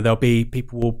 yeah, no, there'll be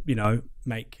people will,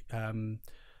 make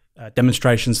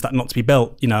demonstrations that not to be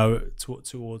built,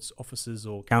 towards officers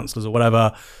or councillors or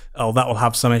whatever. Oh, that will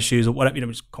have some issues or whatever,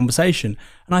 just conversation.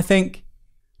 And I think,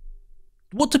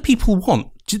 what do people want?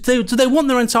 Do they want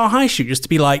their entire high street just to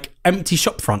be like empty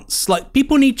shop fronts? Like,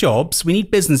 people need jobs, we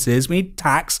need businesses, we need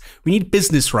tax, we need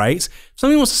business rates. If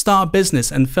somebody wants to start a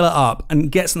business and fill it up and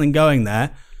get something going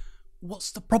there,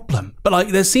 what's the problem? But like,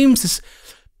 there seems this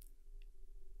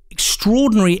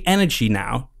extraordinary energy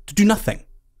now to do nothing.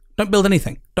 Don't build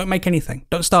anything. Don't make anything.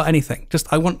 Don't start anything.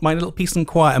 Just, I want my little peace and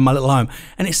quiet in my little home.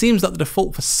 And it seems like the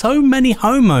default for so many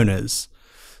homeowners.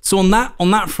 So on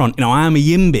that front, I am a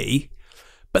YIMBY.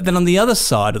 But then on the other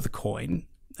side of the coin,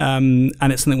 and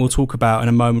it's something we'll talk about in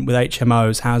a moment with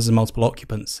HMOs, houses of multiple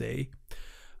occupancy,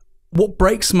 what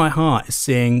breaks my heart is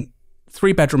seeing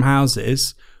 3-bedroom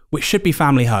houses, which should be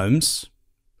family homes,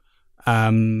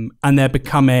 and they're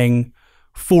becoming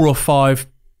 4 or 5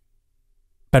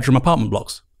 bedroom apartment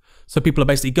blocks. So people are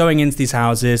basically going into these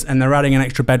houses and they're adding an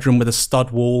extra bedroom with a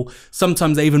stud wall.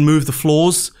 Sometimes they even move the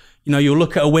floors. You'll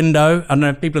look at a window, I don't know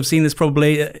if people have seen this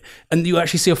probably, and you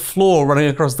actually see a floor running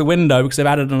across the window because they've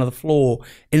added another floor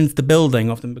into the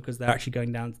building, often because they're actually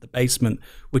going down to the basement,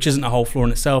 which isn't a whole floor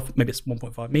in itself, maybe it's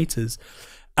 1.5 meters.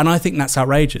 And I think that's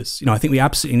outrageous. I think we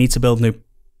absolutely need to build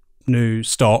new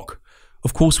stock.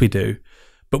 Of course we do.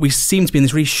 But we seem to be in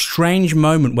this really strange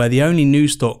moment where the only new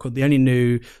stock or the only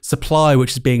new supply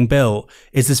which is being built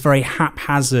is this very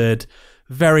haphazard,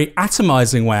 very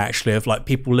atomizing way, actually, of like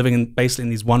people living basically in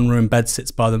these one-room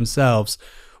bedsits by themselves.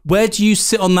 Where do you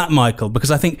sit on that, Michael?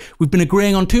 Because I think we've been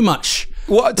agreeing on too much.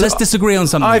 Let's disagree on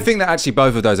something. I think that actually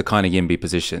both of those are kind of YIMBY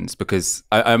positions because,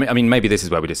 I mean, maybe this is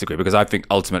where we disagree because I think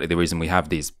ultimately the reason we have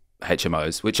these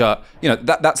HMOs, which are,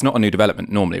 that's not a new development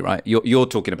normally, right? You're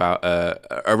talking about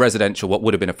a residential, what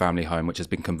would have been a family home, which has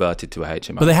been converted to a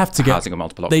HMO. But they have to get housing of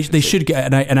multiple occupancy. They should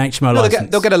get an HMO license.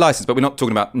 They'll get a license, but we're not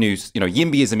talking about new.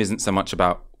 YIMBYism isn't so much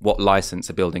about what license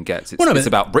a building gets. It's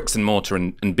about bricks and mortar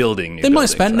and building new buildings.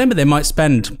 They might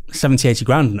spend 70, 80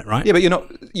 grand on it, right? Yeah,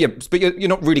 but you're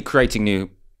not really creating new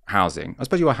housing. I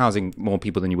suppose you are housing more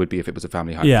people than you would be if it was a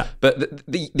family home. Yeah. But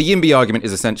the YIMBY argument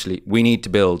is essentially we need to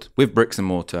build with bricks and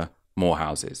mortar more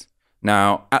houses.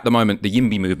 Now, at the moment, the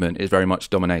YIMBY movement is very much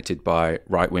dominated by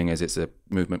right-wingers. It's a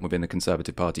movement within the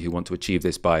Conservative Party who want to achieve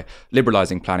this by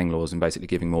liberalising planning laws and basically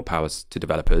giving more powers to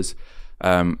developers.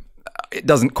 It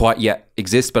doesn't quite yet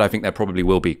exist, but I think there probably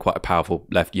will be quite a powerful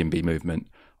left YIMBY movement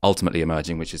ultimately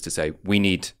emerging, which is to say we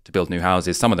need to build new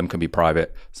houses. Some of them can be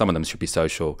private. Some of them should be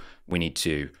social. We need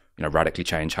to radically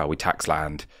change how we tax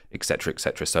land, et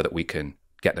cetera, so that we can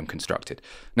get them constructed.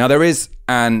 Now, there is,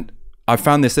 and I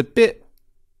found this a bit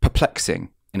perplexing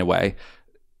in a way.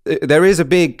 There is a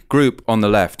big group on the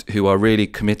left who are really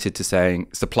committed to saying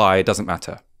supply doesn't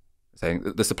matter.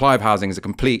 Saying the supply of housing is a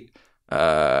complete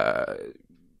red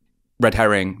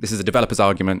herring. This is a developer's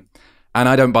argument. And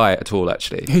I don't buy it at all,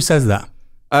 actually. Who says that?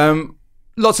 So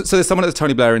there's someone at the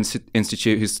Tony Blair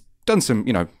Institute who's done some,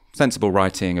 sensible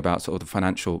writing about sort of the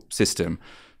financial system.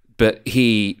 But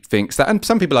he thinks that, and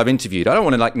some people I've interviewed, I don't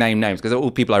want to name names because they're all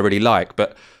people I really like,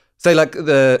 but say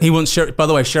he wants by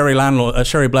the way, Sherry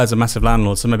Blair's a massive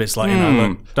landlord, so maybe it's like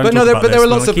there are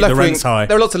lots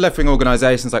of left wing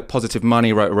organisations like Positive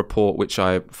Money wrote a report which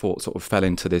I thought sort of fell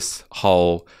into this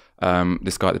hole.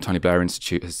 This guy at the Tony Blair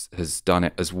Institute has done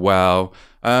it as well.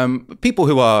 People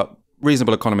who are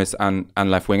reasonable economists and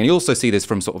left wing, and you also see this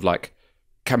from sort of like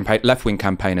left wing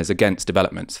campaigners against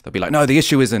developments. They'll be like, no, the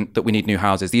issue isn't that we need new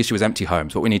houses. The issue is empty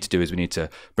homes. What we need to do is we need to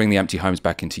bring the empty homes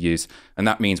back into use, and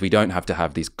that means we don't have to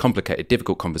have these complicated,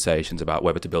 difficult conversations about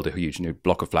whether to build a huge new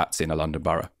block of flats in a London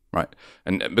borough, right?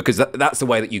 And because that's the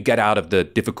way that you get out of the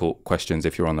difficult questions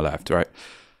if you're on the left, right?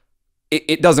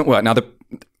 It doesn't work. Now,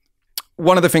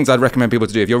 one of the things I'd recommend people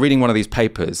to do, if you're reading one of these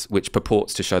papers which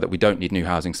purports to show that we don't need new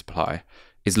housing supply,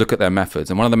 is look at their methods.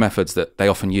 And one of the methods that they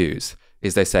often use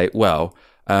is they say, well,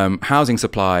 housing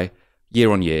supply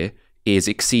year on year is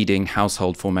exceeding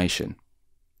household formation.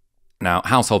 Now,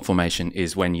 household formation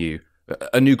is when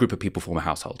a new group of people form a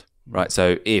household, right?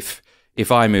 So if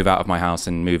I move out of my house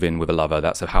and move in with a lover,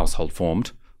 that's a household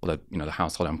formed, although, the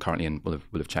household I'm currently in will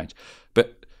have changed.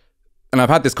 And I've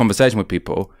had this conversation with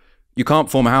people, you can't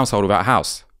form a household without a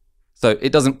house. So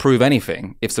it doesn't prove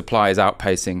anything if supply is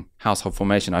outpacing household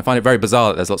formation. I find it very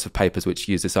bizarre that there's lots of papers which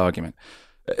use this argument.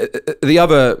 The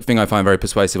other thing I find very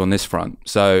persuasive on this front,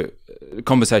 so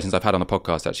conversations I've had on the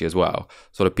podcast actually as well,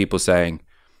 sort of people saying,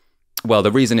 well,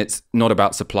 the reason it's not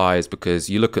about supply is because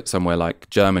you look at somewhere like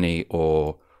Germany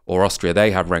or Austria,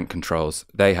 they have rent controls,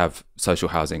 they have social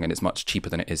housing, and it's much cheaper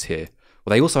than it is here.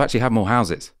 Well, they also actually have more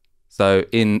houses. So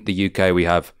in the UK, we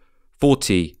have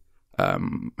 40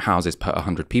 houses per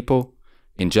 100 people.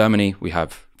 In Germany, we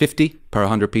have 50 per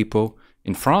 100 people.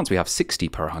 In France, we have 60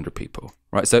 per 100 people,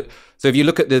 right? So if you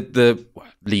look at the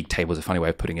league table is a funny way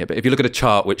of putting it, but if you look at a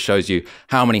chart which shows you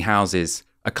how many houses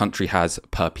a country has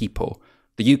per people,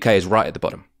 the UK is right at the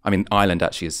bottom. I mean, Ireland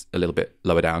actually is a little bit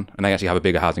lower down, and they actually have a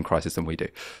bigger housing crisis than we do.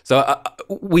 So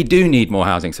we do need more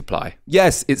housing supply.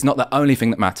 Yes, it's not the only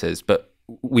thing that matters, but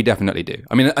we definitely do.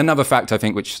 I mean, another fact I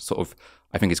think which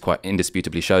I think is quite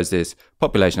indisputably shows this,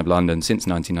 population of London since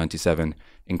 1997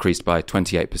 increased by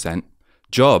 28%,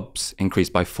 jobs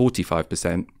increased by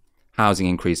 45%, housing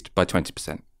increased by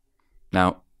 20%.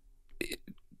 Now,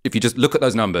 if you just look at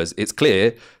those numbers, it's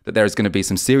clear that there is going to be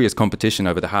some serious competition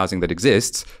over the housing that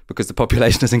exists because the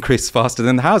population has increased faster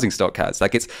than the housing stock has.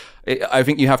 I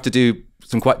think you have to do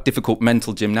some quite difficult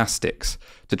mental gymnastics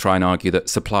to try and argue that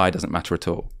supply doesn't matter at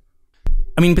all.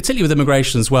 I mean, particularly with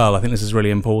immigration as well, I think this is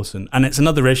really important. And it's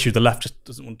another issue the left just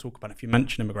doesn't want to talk about. If you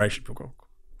mention immigration,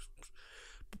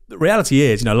 the reality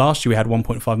is, last year we had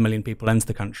 1.5 million people enter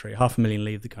the country, 500,000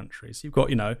 leave the country. So you've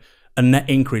got, a net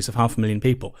increase of 500,000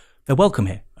 people. They're welcome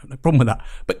here. I have no problem with that.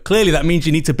 But clearly that means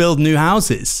you need to build new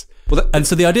houses. And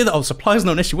so the idea that, supply is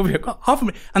not an issue, well, we've got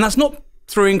 500,000, and that's not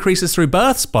through increases through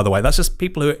births, by the way. That's just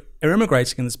people who are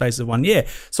immigrating in the space of 1 year.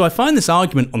 So I find this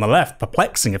argument on the left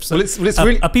perplexing.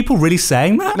 Are people really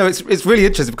saying that? No, it's really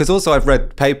interesting because also I've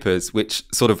read papers which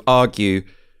sort of argue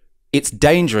it's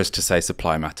dangerous to say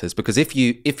supply matters because if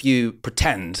you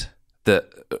pretend that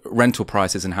rental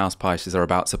prices and house prices are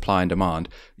about supply and demand,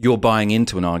 you're buying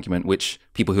into an argument which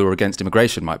people who are against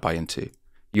immigration might buy into.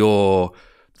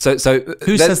 So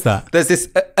who says that? There's this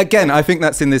again. I think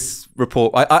that's in this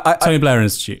report. Tony Blair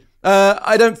Institute.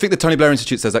 I don't think the Tony Blair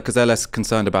Institute says that because they're less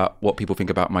concerned about what people think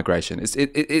about migration.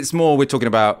 It's more we're talking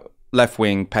about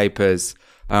left-wing papers.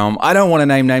 I don't want to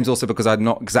name names also because I'm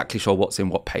not exactly sure what's in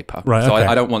what paper. Right. So okay.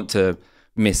 I don't want to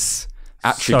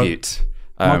misattribute.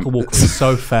 Michael Walker is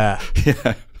so fair.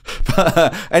 Yeah.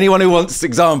 But anyone who wants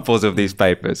examples of these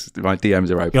papers, my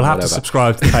DMs are open. You'll have to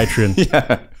subscribe to the Patreon.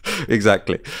 Yeah,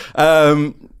 exactly.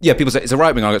 People say it's a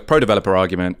right-wing argument, pro-developer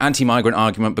argument, anti-migrant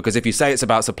argument, because if you say it's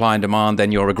about supply and demand,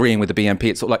 then you're agreeing with the BNP.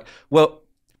 It's sort of like, well,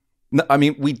 no, I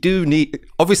mean, we do need...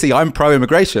 Obviously, I'm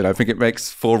pro-immigration. I think it makes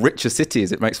for richer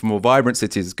cities. It makes for more vibrant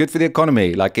cities. It's good for the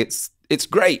economy. It's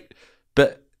great.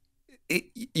 But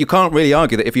you can't really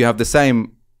argue that if you have the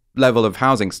same level of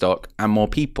housing stock and more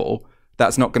people,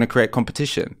 that's not going to create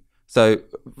competition. So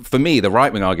for me, the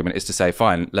right-wing argument is to say,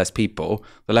 fine, less people.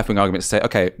 The left-wing argument is to say,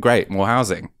 okay, great, more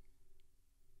housing.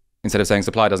 Instead of saying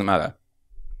supply doesn't matter.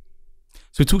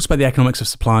 So we talked about the economics of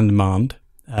supply and demand.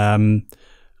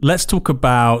 Let's talk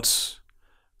about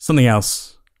something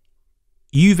else.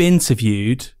 You've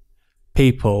interviewed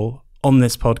people on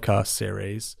this podcast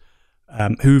series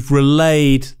who've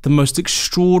relayed the most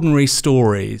extraordinary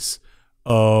stories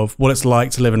of what it's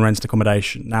like to live in rented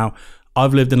accommodation. Now,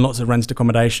 I've lived in lots of rented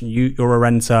accommodation. You're a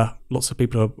renter. Lots of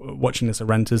people who are watching this are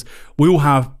renters. We all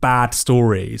have bad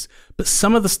stories, but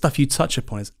some of the stuff you touch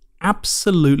upon is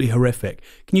absolutely horrific.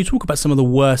 Can you talk about some of the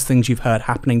worst things you've heard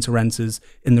happening to renters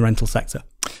in the rental sector?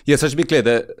 Yeah, so to be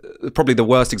clear, probably the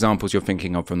worst examples you're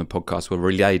thinking of from the podcast were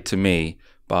relayed to me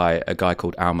by a guy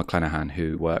called Al McClenahan,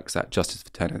 who works at Justice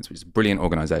for Tenants, which is a brilliant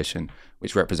organisation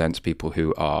which represents people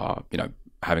who are,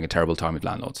 having a terrible time with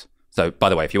landlords. So, by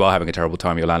the way, if you are having a terrible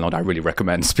time with your landlord, I really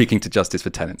recommend speaking to Justice for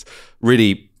Tenants.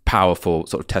 Really powerful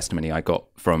sort of testimony I got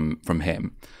from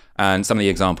him. And some of the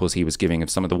examples he was giving of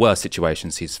some of the worst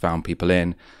situations he's found people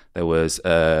in. There was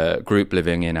a group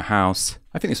living in a house.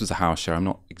 I think this was a house share. I'm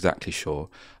not exactly sure.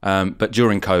 But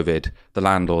during COVID, the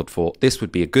landlord thought this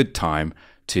would be a good time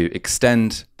to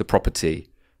extend the property,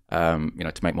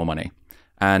 to make more money.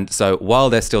 And so while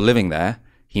they're still living there,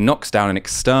 he knocks down an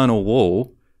external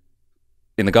wall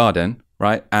in the garden,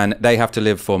 right? And they have to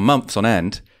live for months on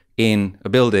end in a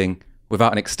building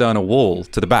without an external wall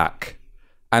to the back.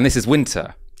 And this is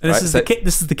winter. And right? this is the kitchen,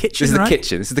 This is right? the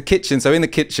kitchen. This is the kitchen. So in the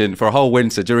kitchen for a whole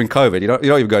winter during COVID, you don't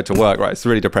even go to work, right? It's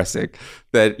really depressing.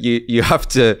 That you have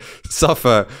to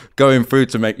suffer going through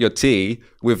to make your tea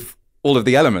with all of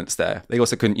the elements there. They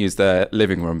also couldn't use their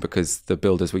living room because the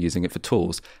builders were using it for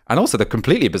tools. And also the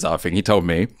completely bizarre thing, he told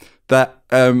me that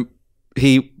the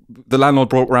landlord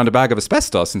brought around a bag of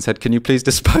asbestos and said, "Can you please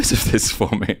dispose of this for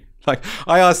me?" Like,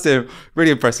 I asked him,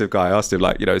 really impressive guy. I asked him,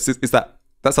 like, is that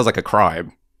sounds like a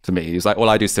crime to me. He was like, "Well,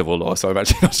 I do civil law, so I'm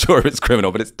actually not sure if it's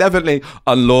criminal, but it's definitely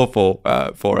unlawful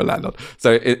for a landlord."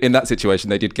 So in that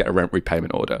situation, they did get a rent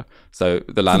repayment order. So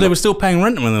the landlord... So they were still paying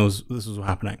rent when this was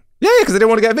happening? Yeah, because they didn't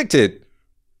want to get evicted.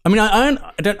 I mean, I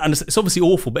don't understand. It's obviously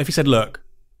awful, but if he said, "Look,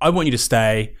 I want you to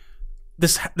stay.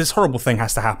 This horrible thing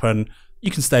has to happen. You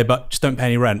can stay, but just don't pay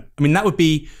any rent." I mean, that would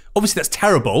be... Obviously, that's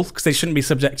terrible because they shouldn't be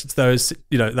subjected to those,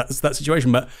 that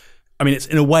situation. But I mean,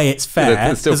 in a way, it's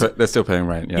fair. They're still paying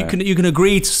rent, yeah. You can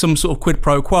agree to some sort of quid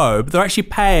pro quo, but they're actually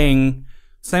paying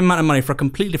the same amount of money for a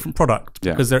completely different product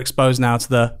because they're exposed now to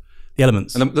the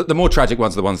elements. And the more tragic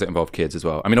ones are the ones that involve kids as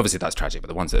well. I mean, obviously that's tragic, but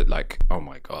the ones that oh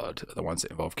my God, the ones that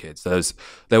involve kids.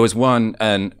 There was one,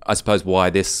 and I suppose why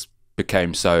this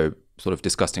became so sort of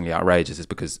disgustingly outrageous is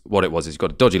because what it was is you've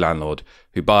got a dodgy landlord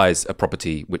who buys a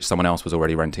property which someone else was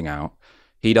already renting out.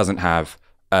 He doesn't have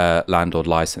a landlord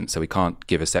license, so he can't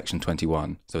give a Section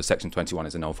 21. So a Section 21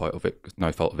 is a no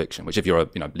fault eviction, which if you're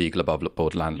a legal above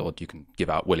board landlord, you can give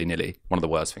out willy-nilly. One of the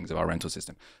worst things of our rental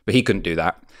system. But he couldn't do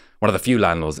that. One of the few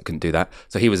landlords that couldn't do that.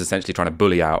 So he was essentially trying to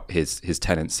bully out his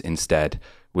tenants instead,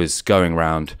 was going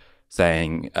around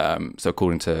saying, so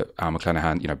according to Al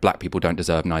McClanahan, black people don't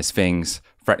deserve nice things,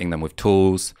 threatening them with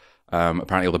tools.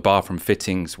 Apparently all the bathroom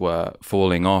fittings were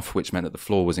falling off, which meant that the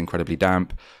floor was incredibly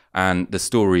damp. And the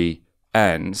story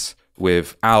ends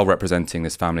with Al representing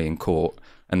this family in court,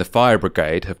 and the fire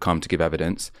brigade have come to give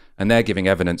evidence, and they're giving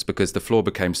evidence because the floor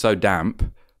became so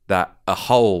damp that a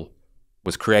hole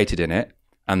was created in it,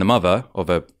 and the mother of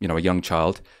a young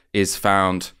child is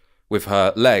found with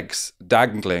her legs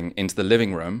dangling into the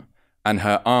living room and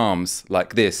her arms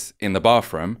like this in the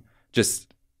bathroom,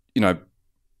 just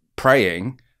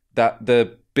praying that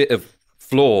the bit of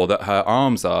floor that her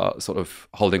arms are sort of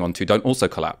holding onto don't also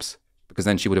collapse, because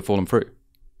then she would have fallen through,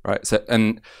 right? So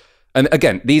and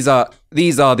again, these are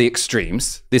the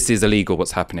extremes. This is illegal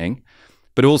what's happening.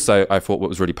 But also, I thought what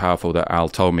was really powerful that Al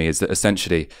told me is that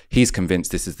essentially he's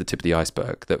convinced this is the tip of the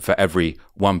iceberg, that for every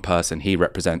one person he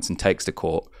represents and takes to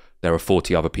court, there are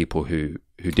 40 other people who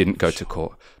didn't go to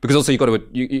court. Because also you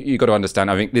got to understand,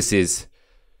 I think this is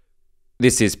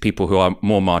people who are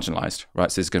more marginalized, right?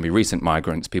 So it's going to be recent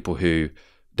migrants, people who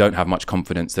don't have much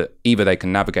confidence that either they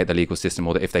can navigate the legal system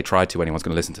or that if they try to, anyone's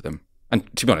going to listen to them.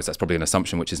 And to be honest, that's probably an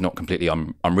assumption which is not completely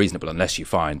unreasonable unless you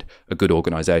find a good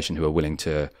organization who are willing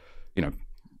to,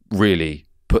 really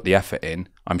put the effort in.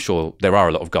 I'm sure there are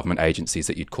a lot of government agencies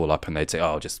that you'd call up and they'd say,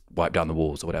 "Oh, just wipe down the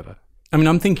walls," or whatever. I mean,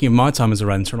 I'm thinking of my time as a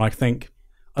renter, and I think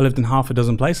I lived in half a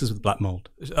dozen places with black mold.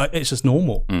 It's just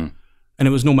normal. And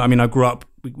it was normal. I mean, I grew up,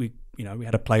 we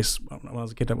had a place when I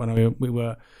was a kid, when we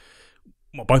were,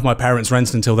 both my parents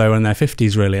rented until they were in their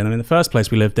 50s, really. And I mean, the first place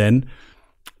we lived in,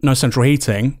 no central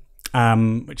heating,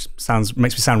 which makes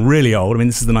me sound really old. I mean,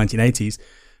 this is the 1980s.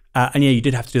 And you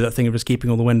did have to do that thing of just keeping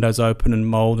all the windows open and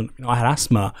mold. And I had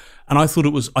asthma, and I thought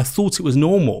it was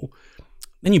normal.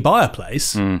 Then you buy a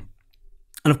place, and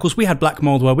of course we had black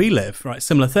mold where we live. Right,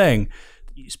 similar thing.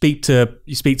 You speak to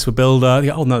a builder. You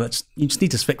go, "Oh no, you just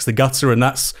need to fix the gutter, and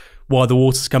that's why the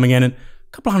water's coming in." And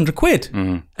a couple of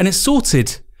 £100, and it's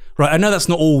sorted. Right, I know that's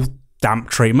not all damp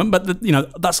treatment, but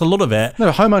that's a lot of it.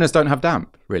 No, homeowners don't have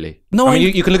damp, really. No, I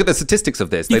mean, you can look at the statistics of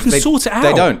this. You can sort it out.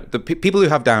 They don't. The people who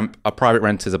have damp are private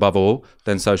renters above all,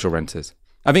 then social renters.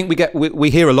 I think we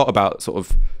hear a lot about sort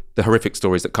of the horrific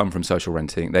stories that come from social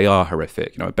renting. They are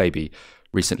horrific. A baby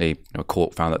recently, a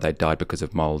court found that they died because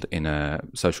of mold in a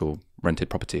social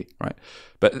rented property, right?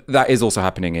 But that is also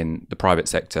happening in the private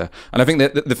sector. And I think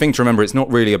that the thing to remember, it's not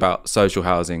really about social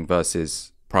housing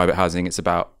versus private housing. It's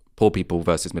about poor people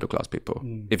versus middle class people.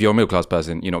 If you're a middle class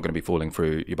person, you're not going to be falling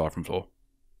through your bathroom floor,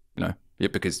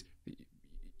 because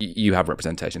you have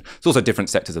representation. It's also different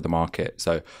sectors of the market.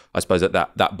 So I suppose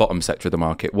that bottom sector of the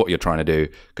market, what you're trying to do,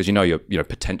 because your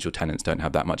potential tenants don't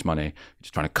have that much money, you're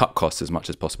just trying to cut costs as much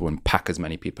as possible and pack as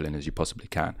many people in as you possibly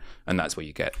can. And that's where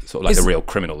you get sort of like the real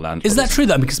criminal landlord. Is that true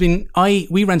though? Because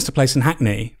we rented a place in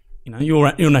Hackney,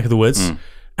 your neck of the woods,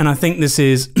 and I think this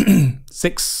is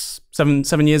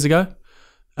 7 years ago.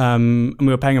 And we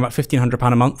were paying about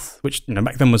 £1,500 a month, which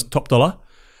back then was top dollar.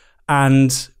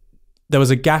 And there was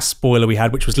a gas boiler we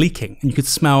had which was leaking, and you could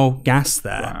smell gas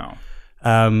there.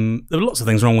 Wow. There were lots of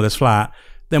things wrong with this flat.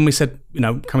 Then we said,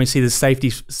 can we see the safety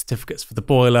certificates for the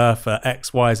boiler, for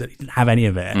X, Y, Z? He didn't have any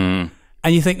of it. And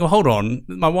you think, well, hold on.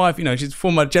 My wife, she's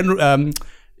former general,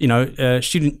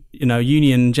 student,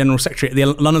 union general secretary at the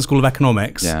London School of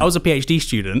Economics. Yeah. I was a PhD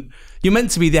student. You're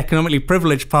meant to be the economically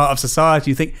privileged part of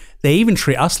society. You think they even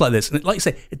treat us like this. And like you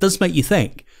say, it does make you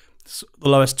think. The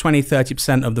lowest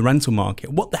 20-30% of the rental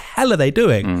market. What the hell are they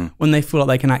doing when they feel like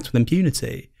they can act with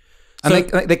impunity? And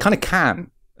they kind of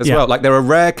can as well. Like there are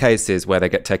rare cases where they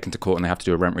get taken to court and they have to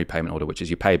do a rent repayment order, which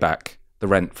is you pay back the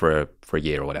rent for a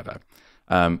year or whatever.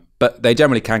 But they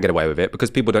generally can get away with it because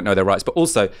people don't know their rights. But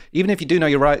also, even if you do know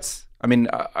your rights, I mean,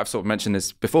 I've sort of mentioned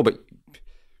this before, but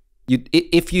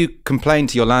if you complain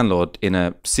to your landlord in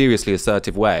a seriously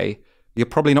assertive way, you're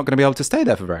probably not going to be able to stay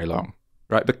there for very long.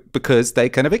 Right, because they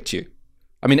can evict you.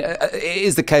 I mean, it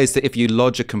is the case that if you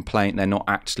lodge a complaint, they're not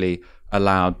actually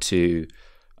allowed to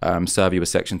serve you a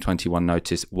Section 21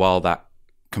 notice while that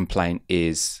complaint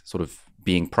is sort of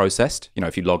being processed.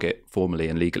 If you log it formally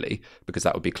and legally, because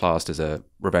that would be classed as a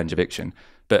revenge eviction.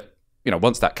 But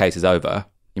once that case is over,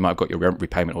 you might have got your rent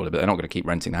repayment order, but they're not going to keep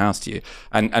renting the house to you.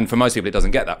 And for most people, it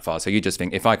doesn't get that far. So you just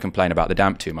think, if I complain about the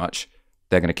damp too much,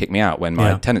 they're going to kick me out when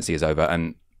my tenancy is over.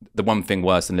 And the one thing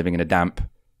worse than living in a damp,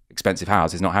 expensive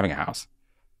house is not having a house.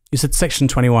 You said Section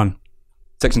 21.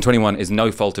 Section 21 is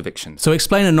no-fault eviction. So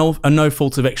explain a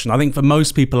no-fault eviction. I think for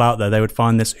most people out there, they would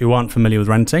find this, who aren't familiar with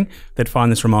renting, they'd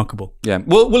find this remarkable. Yeah.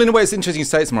 Well, in a way, it's interesting you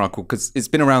say it's remarkable because it's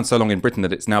been around so long in Britain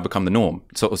that it's now become the norm.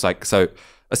 It's sort of like, so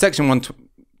a Section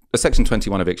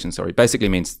 21 eviction, basically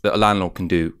means that a landlord can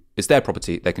do, it's their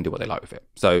property, they can do what they like with it.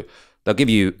 So they'll give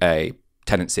you a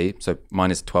tenancy, so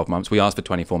mine is 12 months. We asked for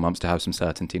 24 months to have some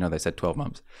certainty. They said 12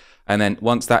 months. And then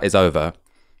once that is over,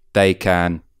 they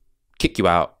can kick you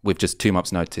out with just 2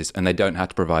 months notice and they don't have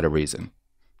to provide a reason.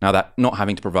 Now, that not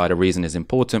having to provide a reason is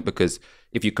important because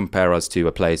if you compare us to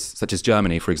a place such as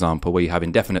Germany, for example, where you have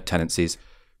indefinite tenancies,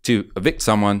 to evict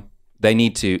someone, they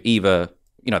need to either,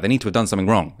 they need to have done something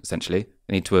wrong, essentially.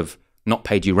 They need to have not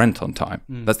paid you rent on time.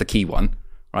 That's the key one.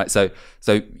 Right, so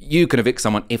you can evict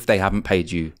someone if they haven't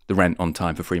paid you the rent on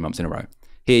time for 3 months in a row.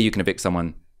 Here, you can evict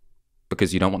someone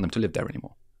because you don't want them to live there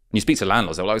anymore. And you speak to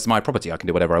landlords, they're like, it's my property, I can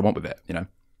do whatever I want with it.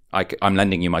 I'm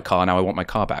lending you my car, now I want my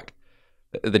car back.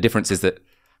 The difference is that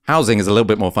housing is a little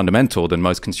bit more fundamental than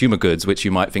most consumer goods, which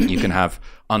you might think you can have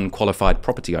unqualified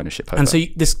property ownership over. And so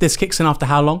this kicks in after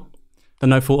how long? The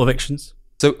no-fault evictions?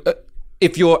 So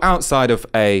if you're outside of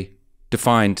a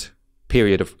defined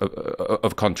period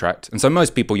of contract. And so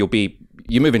most people, you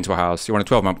move into a house, you're on a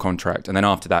 12-month contract, and then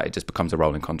after that, it just becomes a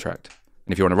rolling contract.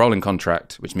 And if you're on a rolling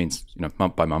contract, which means,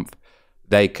 month by month,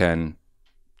 they can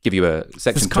give you a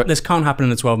section. This can't happen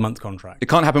in a 12-month contract. It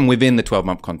can't happen within the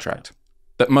 12-month contract.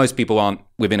 But most people aren't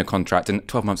within a contract, and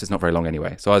 12 months is not very long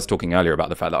anyway. So I was talking earlier about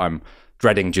the fact that I'm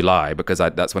dreading July because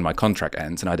that's when my contract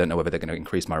ends, and I don't know whether they're going to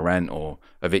increase my rent or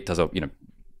evict us, or,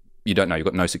 you don't know, you've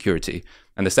got no security.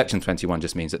 And the Section 21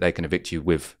 just means that they can evict you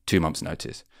with 2 months'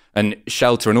 notice. And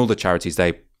Shelter and all the charities,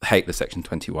 they hate the Section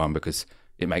 21 because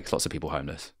it makes lots of people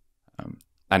homeless.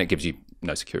 And it gives you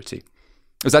no security.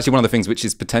 It's actually one of the things which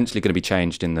is potentially going to be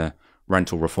changed in the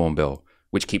rental reform bill,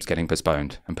 which keeps getting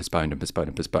postponed and postponed and postponed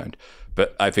and postponed.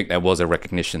 But I think there was a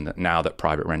recognition that now that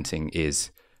private renting is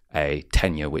a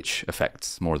tenure which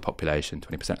affects more of the population,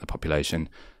 20% of the population,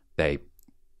 they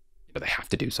have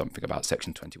to do something about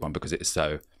Section 21 because it is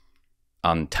so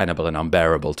untenable and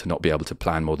unbearable to not be able to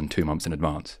plan more than 2 months in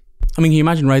advance. I mean, can you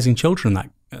imagine raising children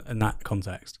in that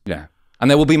context? Yeah.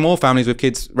 And there will be more families with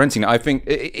kids renting. I think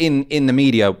in the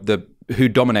media, who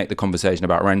dominate the conversation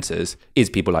about renters is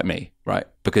people like me, right?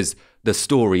 Because the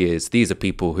story is these are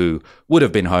people who would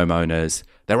have been homeowners,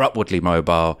 they're upwardly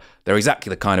mobile, they're exactly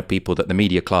the kind of people that the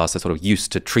media class are sort of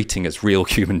used to treating as real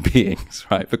human beings,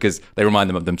 right? Because they remind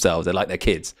them of themselves, they're like their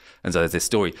kids. And so there's this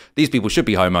story. These people should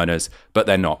be homeowners, but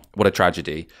they're not. What a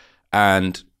tragedy.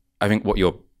 And I think what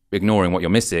you're ignoring, what you're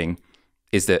missing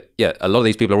is that, a lot of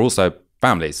these people are also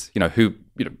families, who,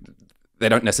 they're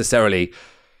not necessarily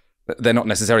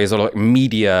as sort of like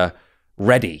media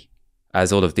ready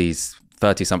as all of these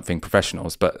 30-something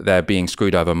professionals, but they're being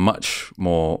screwed over much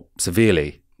more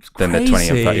severely than the 20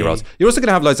 and 30-year-olds. You're also going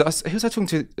to have loads of... Who was I talking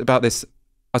to about this?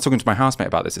 I was talking to my housemate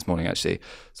about this morning, actually.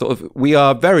 Sort of, we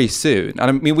are very soon, and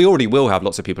I mean, we already will have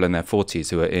lots of people in their 40s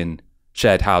who are in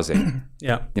shared housing.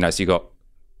 Yeah. You know, so you got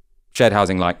shared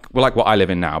housing like what I live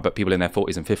in now, but people in their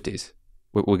 40s and 50s.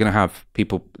 We're going to have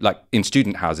people like in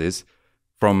student houses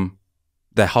from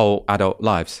their whole adult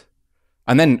lives.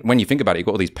 And then when you think about it, you've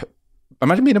got all these...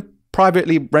 Imagine being a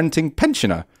privately renting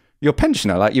pensioner. You're a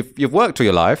pensioner, like you've worked all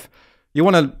your life. You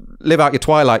want to live out your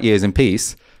twilight years in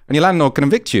peace, and your landlord can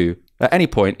evict you at any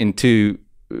point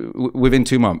within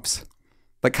 2 months.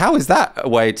 Like, how is that a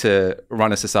way to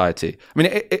run a society? I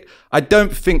mean, I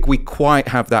don't think we quite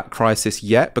have that crisis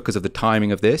yet because of the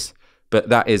timing of this, but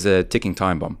that is a ticking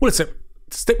time bomb. Well, it's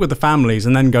stick with the families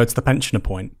and then go to the pensioner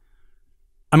point.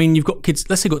 I mean, you've got kids,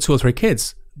 let's say you've got 2 or 3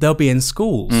 kids. They'll be in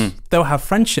schools. They'll have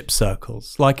friendship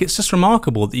circles. Like, it's just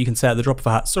remarkable that you can say at the drop of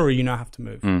a hat, sorry, you now have to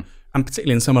move. And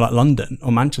particularly in somewhere like London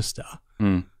or Manchester,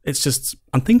 it's just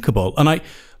unthinkable. And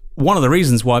one of the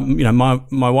reasons why, you know,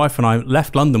 my wife and I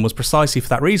left London was precisely for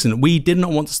that reason. We did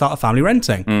not want to start a family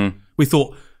renting. We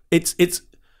thought it's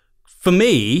for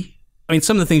me, I mean,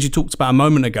 some of the things you talked about a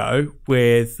moment ago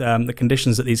with the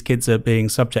conditions that these kids are being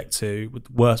subject to, with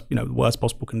the worst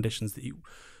possible conditions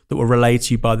that were relayed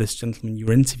to you by this gentleman you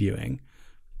were interviewing,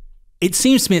 it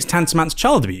seems to me it's tantamount to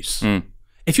child abuse.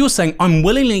 If you're saying, I'm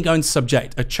willingly going to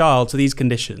subject a child to these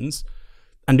conditions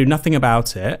and do nothing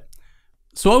about it.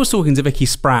 So I was talking to Vicky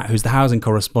Spratt, who's the housing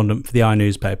correspondent for the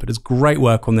newspaper, does great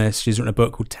work on this. She's written a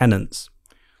book called Tenants.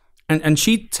 And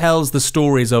she tells the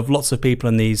stories of lots of people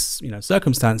in these, you know,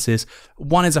 circumstances.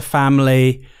 One is a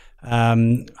family, I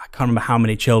can't remember how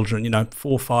many children,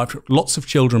 4 or 5, lots of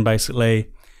children basically,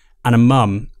 and a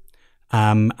mum.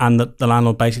 And the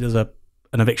landlord basically does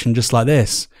an eviction just like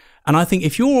this. And I think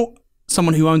if you're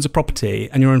someone who owns a property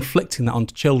and you're inflicting that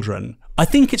onto children, I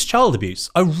think it's child abuse.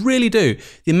 I really do.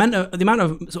 The amount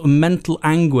of sort of mental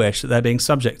anguish that they're being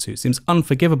subject to seems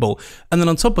unforgivable. And then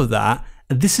on top of that,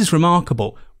 this is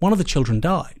remarkable. One of the children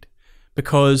died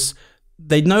because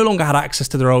they no longer had access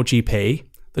to their old GP.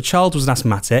 The child was an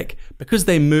asthmatic. Because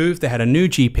they moved, they had a new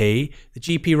GP. The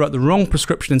GP wrote the wrong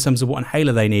prescription in terms of what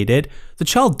inhaler they needed. The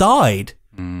child died.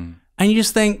 And you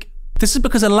just think, this is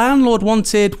because a landlord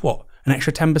wanted, what, an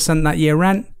extra 10% that year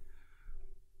rent?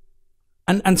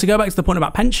 And to go back to the point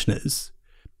about pensioners,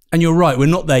 and you're right, we're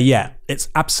not there yet. It's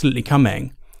absolutely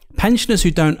coming. Pensioners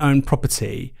who don't own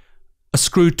property are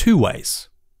screwed 2 ways.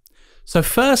 So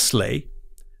firstly,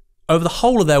 over the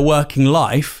whole of their working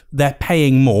life, they're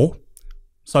paying more.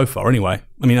 So far, anyway.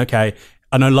 I mean, okay,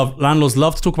 I know landlords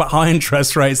love to talk about high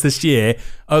interest rates this year.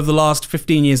 Over the last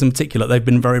 15 years in particular, they've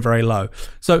been very, very low.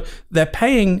 So they're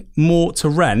paying more to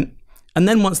rent. And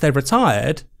then once they've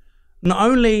retired, not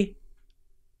only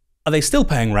are they still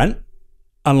paying rent,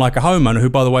 unlike a homeowner who,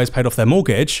 by the way, has paid off their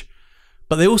mortgage,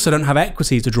 but they also don't have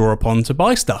equity to draw upon to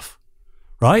buy stuff,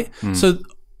 right? So,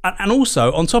 and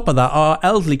also, on top of that, our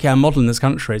elderly care model in this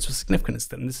country, to a significant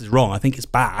extent, and this is wrong, I think it's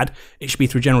bad, it should be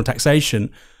through general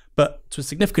taxation, but to a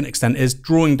significant extent is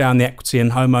drawing down the equity in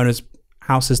homeowners'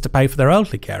 houses to pay for their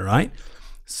elderly care, right?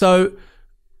 So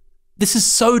this is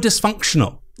so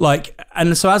dysfunctional.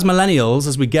 And so as millennials,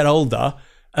 as we get older,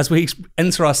 as we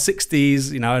enter our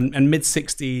 60s, and mid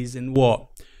 60s in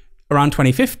around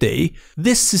 2050,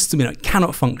 this system,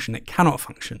 cannot function. It cannot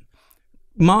function.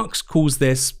 Marx calls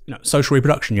this, social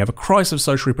reproduction. You have a crisis of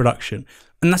social reproduction.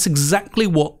 And that's exactly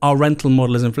what our rental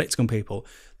model is inflicting on people.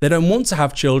 They don't want to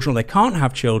have children, or they can't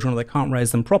have children, or they can't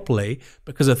raise them properly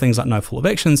because of things like no-fault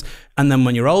evictions. And then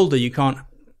when you're older, you can't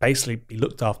basically be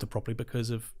looked after properly because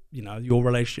of, your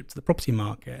relationship to the property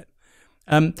market.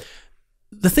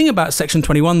 The thing about Section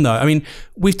 21, though, I mean,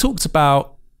 we've talked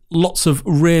about lots of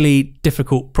really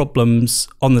difficult problems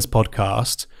on this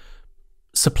podcast.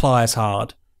 Supply is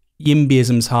hard.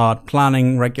 YIMBYism's hard.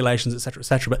 Planning, regulations, etc.,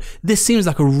 etc. But this seems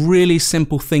like a really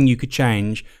simple thing you could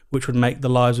change, which would make the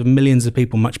lives of millions of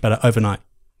people much better overnight.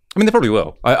 I mean, they probably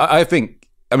will. I think.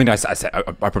 I mean, I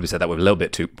probably said that with a little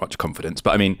bit too much confidence.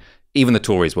 But I mean, even the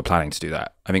Tories were planning to do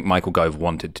that. I think Michael Gove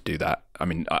wanted to do that. I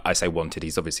mean, I say wanted.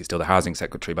 He's obviously still the housing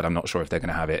secretary, but I'm not sure if they're going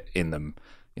to have it in them,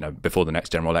 before the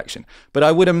next general election. But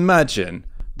I would imagine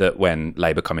that when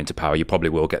Labour come into power, you probably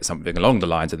will get something along the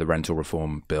lines of the rental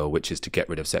reform bill, which is to get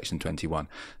rid of Section 21.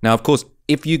 Now, of course,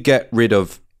 if you get rid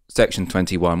of Section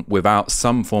 21 without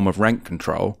some form of rent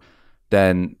control,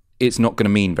 then it's not going to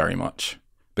mean very much,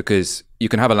 because you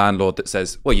can have a landlord that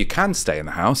says, well, you can stay in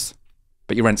the house,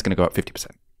 but your rent's going to go up 50%,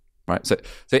 right? So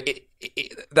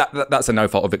that's a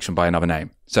no-fault eviction by another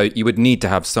name. So you would need to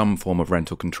have some form of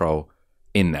rental control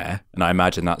in there, and I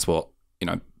imagine that's what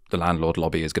the landlord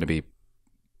lobby is going to be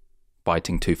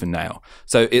fighting tooth and nail.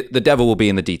 So the devil will be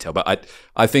in the detail. But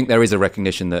I think there is a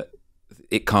recognition that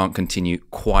it can't continue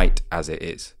quite as it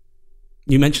is.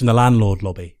 You mentioned the landlord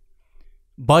lobby.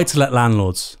 Buy-to-let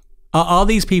landlords. Are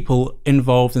these people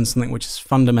involved in something which is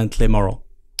fundamentally immoral?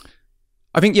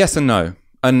 I think yes and no.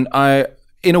 And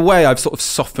in a way, I've sort of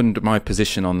softened my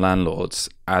position on landlords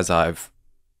as I've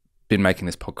been making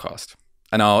this podcast.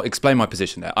 And I'll explain my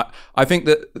position there. I think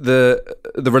that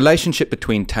the relationship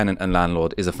between tenant and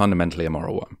landlord is a fundamentally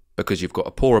immoral one, because you've got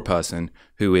a poorer person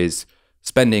who is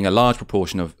spending a large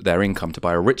proportion of their income to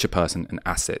buy a richer person an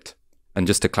asset. And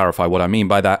just to clarify what I mean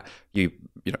by that,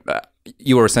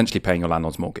 you are essentially paying your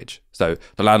landlord's mortgage. So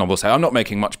the landlord will say, I'm not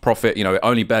making much profit, it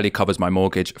only barely covers my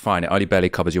mortgage. Fine, it only barely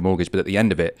covers your mortgage, but at the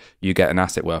end of it, you get an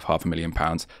asset worth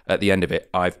 £500,000. At the end of it,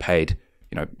 I've paid,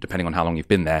 depending on how long you've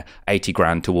been there, 80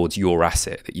 grand towards your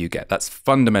asset that you get. That's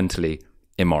fundamentally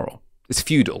immoral. It's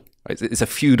feudal. Right? It's a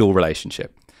feudal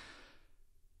relationship.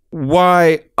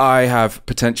 Why I have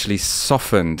potentially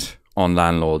softened on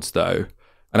landlords, though,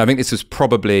 and I think this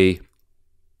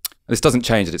doesn't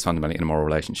change that it's fundamentally an immoral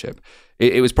relationship.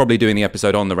 It was probably doing the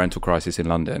episode on the rental crisis in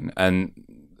London, and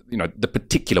the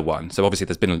particular one. So obviously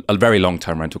there's been a very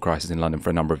long-term rental crisis in London for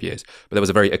a number of years, but there was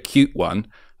a very acute one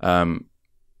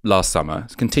last summer.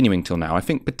 It's continuing till now. I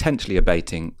think potentially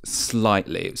abating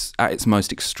slightly. It was at its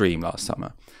most extreme last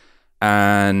summer.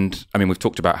 And I mean, we've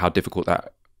talked about how difficult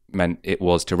that meant it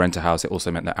was to rent a house. It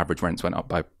also meant that average rents went up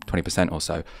by 20% or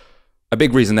so. A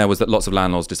big reason there was that lots of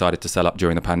landlords decided to sell up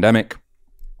during the pandemic.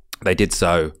 They did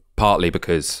so partly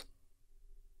because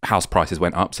house prices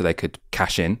went up, so they could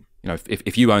cash in.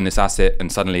 If you own this asset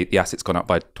and suddenly the asset's gone up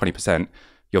by 20%,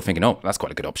 you're thinking, oh, that's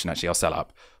quite a good option, actually, I'll sell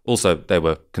up. Also, they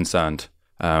were concerned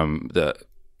that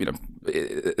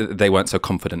they weren't so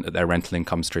confident that their rental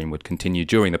income stream would continue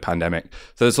during the pandemic.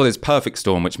 So there's this perfect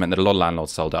storm, which meant that a lot of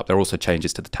landlords sold up. There are also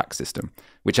changes to the tax system,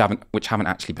 which haven't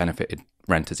actually benefited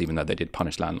renters, even though they did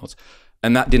punish landlords.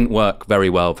 And that didn't work very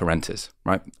well for renters,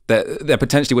 right? There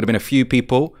potentially would have been a few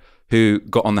people who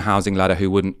got on the housing ladder who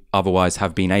wouldn't otherwise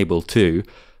have been able to,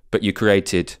 but you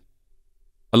created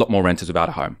a lot more renters without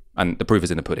a home. And the proof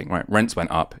is in the pudding, right? Rents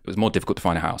went up. It was more difficult to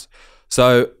find a house.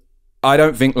 So I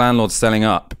don't think landlords selling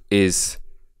up is,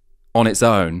 on its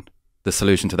own, the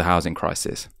solution to the housing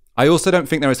crisis. I also don't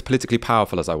think they're as politically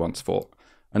powerful as I once thought.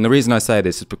 And the reason I say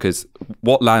this is because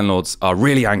what landlords are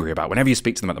really angry about, whenever you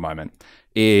speak to them at the moment,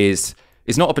 is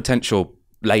not a potential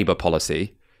Labour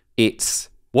policy. It's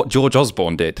what George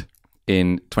Osborne did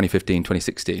in 2015,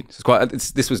 2016.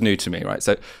 This was new to me, right?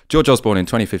 So George Osborne in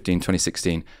 2015,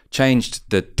 2016 changed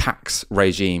the tax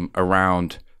regime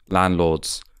around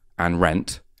landlords and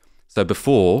rent. So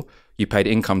before, you paid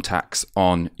income tax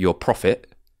on your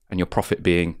profit, and your profit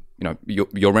being,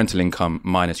 your rental income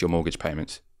minus your mortgage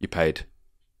payments. You paid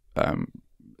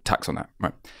tax on that,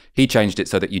 right? He changed it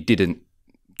so that you didn't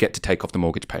get to take off the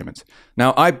mortgage payments.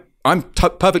 Now, I'm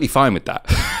perfectly fine with that.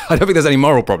 I don't think there's any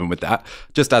moral problem with that,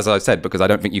 just as I said, because I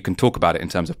don't think you can talk about it in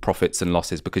terms of profits and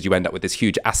losses, because you end up with this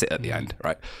huge asset at the end,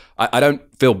 right? I don't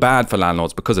feel bad for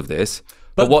landlords because of this,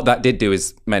 but what that did do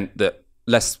is meant that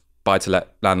less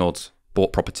buy-to-let landlords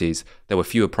bought properties. There were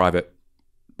fewer private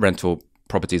rental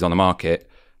properties on the market,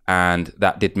 and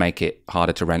that did make it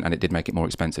harder to rent, and it did make it more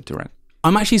expensive to rent.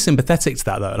 I'm actually sympathetic to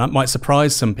that, though, and that might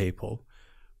surprise some people.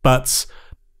 But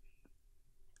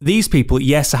these people,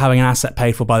 yes, are having an asset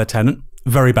paid for by the tenant.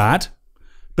 Very bad.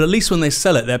 But at least when they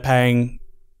sell it, they're paying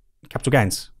capital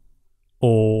gains.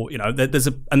 Or,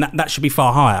 that should be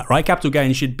far higher, right? Capital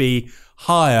gains should be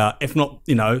higher, if not,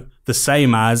 the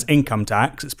same as income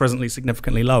tax. It's presently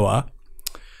significantly lower.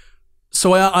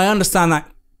 So I understand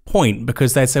that point,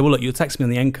 because they'd say, well, look, you'll tax me on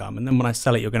the income, and then when I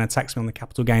sell it, you're going to tax me on the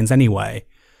capital gains anyway.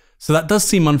 So that does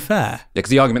seem unfair. Yeah, because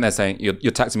the argument they're saying,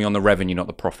 you're taxing me on the revenue, not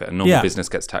the profit. And normal business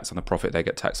gets taxed on the profit, they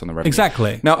get taxed on the revenue.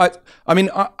 Exactly. Now,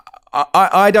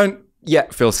 I don't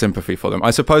yet feel sympathy for them.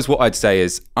 I suppose what I'd say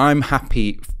is I'm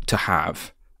happy to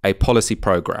have a policy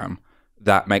program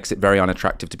that makes it very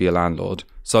unattractive to be a landlord,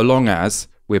 so long as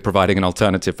we're providing an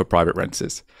alternative for private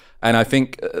renters. And I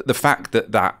think the fact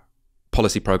that that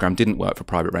policy program didn't work for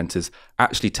private renters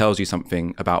actually tells you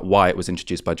something about why it was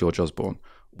introduced by George Osborne.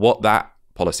 What that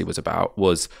policy was about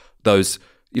was those,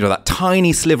 that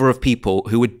tiny sliver of people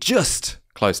who were just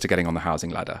close to getting on the housing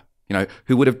ladder,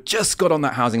 who would have just got on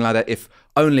that housing ladder if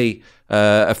only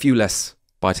a few less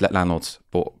buy-to-let landlords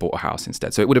bought a house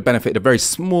instead. So it would have benefited a very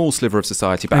small sliver of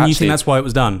society. But and you think that's why it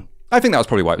was done? I think that was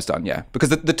probably why it was done, yeah. Because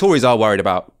the Tories are worried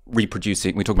about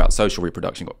reproducing, we talk about social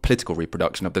reproduction, political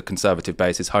reproduction of the conservative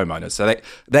base as homeowners. So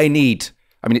they need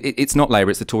I mean, it's not Labour,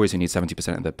 it's the Tories who need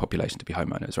 70% of the population to be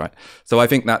homeowners, right? So I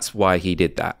think that's why he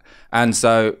did that. And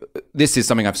so this is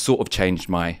something I've sort of changed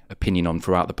my opinion on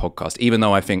throughout the podcast. Even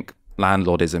though I think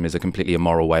landlordism is a completely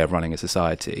immoral way of running a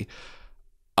society,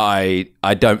 I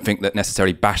don't think that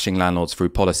necessarily bashing landlords through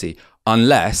policy,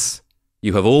 unless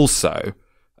you have also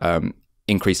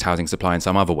increased housing supply in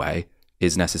some other way,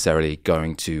 is necessarily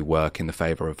going to work in the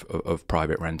favour of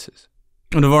private renters.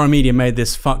 Novara Media made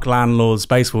this fuck landlords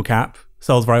baseball cap.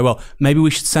 Sold very well. Maybe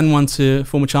we should send one to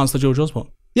former Chancellor George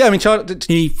Osborne. Yeah, I mean,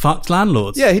 he fucked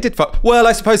landlords. Yeah, he did fuck. Well,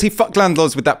 I suppose he fucked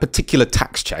landlords with that particular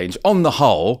tax change. On the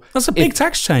whole, that's a big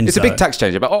tax change. It's a big tax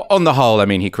change, but on the whole, I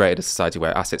mean, he created a society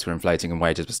where assets were inflating and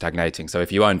wages were stagnating. So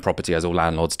if you own property, as all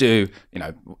landlords do, you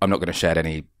know, I'm not going to shed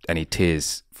any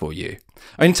tears for you.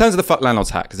 I mean, in terms of the fuck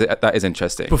landlords hack, because that is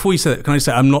interesting. Before you say that, can I just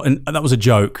say that was a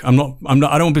joke. I don't want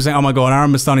to be saying, oh my god,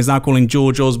 Aaron Bastani is now calling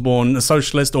George Osborne a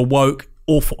socialist or woke.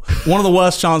 Awful. One of the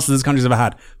worst chancellors this country's ever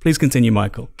had. Please continue,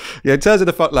 Michael. Yeah, in terms of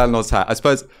the fuck landlords hat, I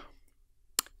suppose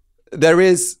there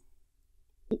is,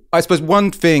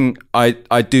 one thing I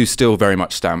do still very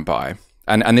much stand by,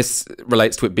 and this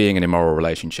relates to it being an immoral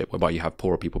relationship whereby you have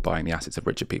poorer people buying the assets of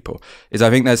richer people, is I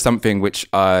think there's something which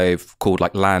I've called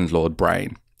like landlord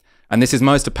brain. And this is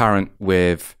most apparent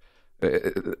with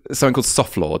something called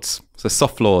soft lords. So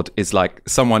soft lord is like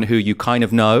someone who you kind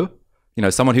of know. You know,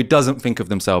 someone who doesn't think of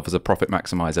themselves as a profit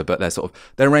maximizer, but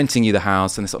they're renting you the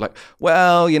house and they're sort of like,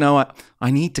 well, you know,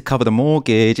 I need to cover the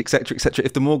mortgage, et cetera, et cetera.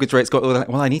 If the mortgage rate's got,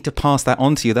 well, I need to pass that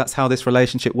on to you. That's how this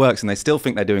relationship works. And they still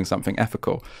think they're doing something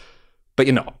ethical. But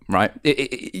you're not, right?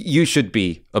 You should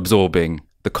be absorbing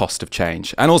the cost of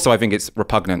change. And also, I think it's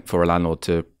repugnant for a landlord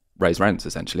to raise rents,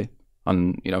 essentially.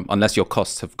 Unless your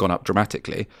costs have gone up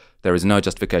dramatically, there is no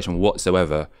justification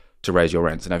whatsoever to raise your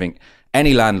rents. And I think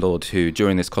any landlord who,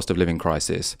 during this cost of living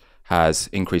crisis, has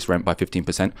increased rent by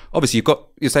 15%, obviously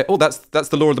you say, oh, that's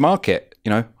the law of the market. You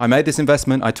know, I made this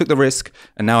investment, I took the risk,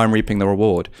 and now I'm reaping the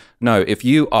reward. No, if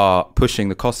you are pushing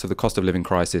the cost of living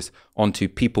crisis onto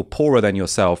people poorer than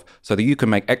yourself so that you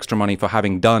can make extra money for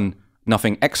having done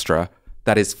nothing extra,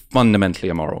 that is fundamentally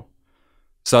immoral.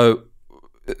 So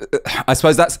I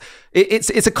suppose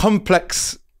it's a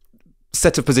complex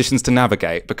set of positions to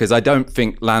navigate, because I don't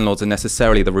think landlords are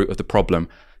necessarily the root of the problem,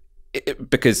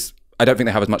 because I don't think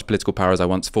they have as much political power as I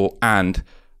once thought, and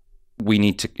we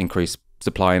need to increase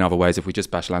supply in other ways. If we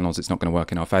just bash landlords, it's not going to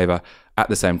work in our favour. At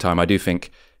the same time, I do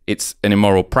think it's an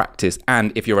immoral practice,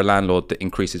 and if you're a landlord that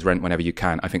increases rent whenever you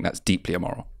can, I think that's deeply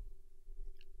immoral.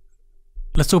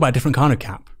 Let's talk about a different kind of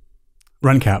cap.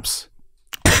 Rent caps.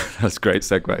 That's a great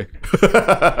segue.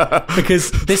 Because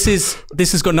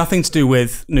this has got nothing to do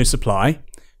with new supply,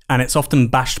 and it's often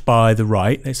bashed by the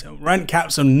right. They say rent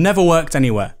caps have never worked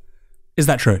anywhere. Is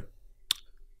that true?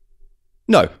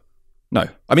 No.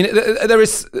 I mean, there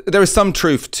is some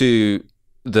truth to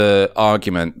the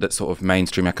argument that sort of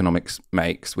mainstream economics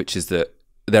makes, which is that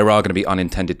there are going to be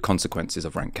unintended consequences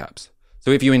of rent caps.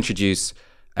 So if you introduce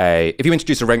a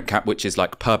rent cap which is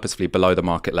like purposefully below the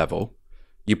market level,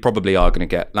 you probably are going to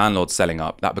get landlords selling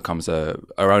up. That becomes a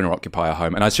owner-occupier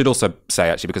home. And I should also say,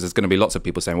 actually, because there's going to be lots of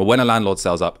people saying, well, when a landlord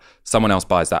sells up, someone else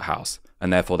buys that house.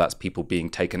 And therefore, that's people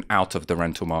being taken out of the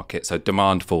rental market. So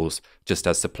demand falls just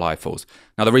as supply falls.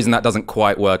 Now, the reason that doesn't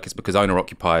quite work is because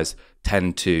owner-occupiers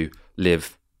tend to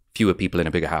live fewer people in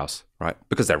a bigger house, right?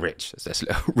 Because they're rich.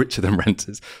 They're richer than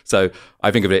renters. So I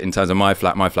think of it in terms of my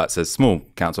flat. My flat's a small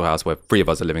council house where 3 of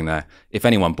us are living there. If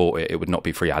anyone bought it, it would not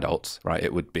be 3 adults, right?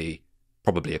 It would be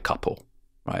probably a couple,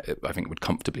 right? I think would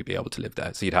comfortably be able to live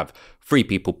there. So you'd have 3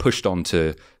 people pushed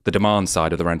onto the demand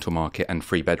side of the rental market and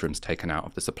 3 bedrooms taken out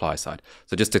of the supply side.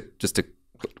 So just to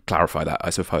clarify that,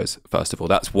 I suppose, first of all,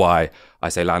 that's why I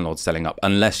say landlords selling up,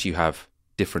 unless you have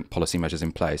different policy measures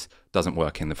in place, doesn't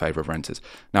work in the favour of renters.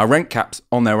 Now, rent caps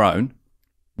on their own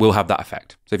will have that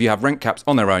effect. So if you have rent caps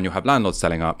on their own, you'll have landlords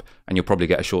selling up, and you'll probably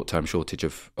get a short-term shortage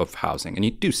of housing. And you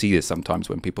do see this sometimes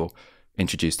when people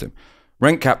introduce them.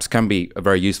 Rent caps can be a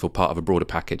very useful part of a broader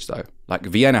package, though. Like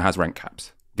Vienna has rent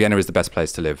caps. Vienna is the best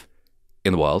place to live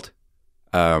in the world.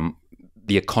 The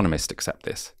economists accept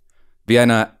this.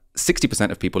 Vienna,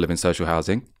 60% of people live in social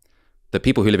housing. The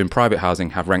people who live in private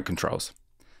housing have rent controls.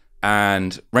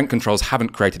 And rent controls haven't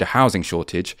created a housing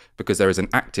shortage because there is an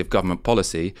active government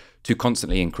policy to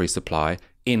constantly increase supply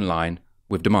in line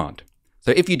with demand. So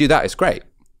if you do that, it's great. I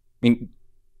mean,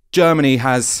 Germany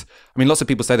has, lots of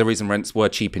people say the reason rents were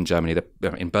cheap in Germany,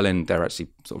 in Berlin, they're actually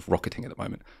sort of rocketing at the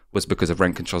moment, was because of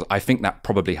rent controls. I think that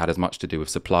probably had as much to do with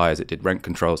supply as it did rent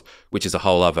controls, which is a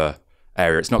whole other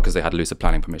area. It's not because they had looser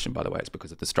planning permission, by the way. It's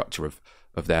because of the structure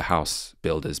of their house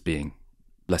builders being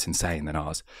less insane than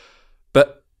ours.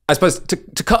 But I suppose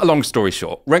to cut a long story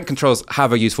short, rent controls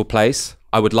have a useful place.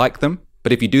 I would like them,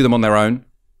 but if you do them on their own,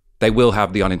 they will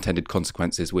have the unintended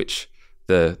consequences, which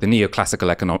the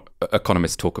neoclassical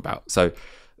economists talk about. So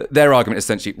their argument is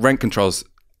essentially rent controls,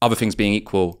 other things being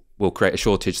equal, will create a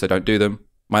shortage, so don't do them.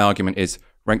 My argument is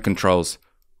rent controls,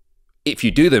 if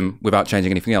you do them without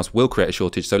changing anything else, will create a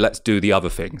shortage, so let's do the other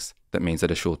things. That means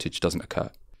that a shortage doesn't occur.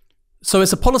 So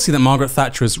it's a policy that Margaret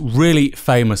Thatcher is really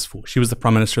famous for. She was the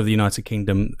Prime Minister of the United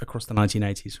Kingdom across the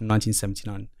 1980s, from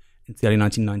 1979 into the early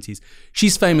 1990s.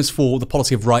 She's famous for the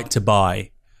policy of right to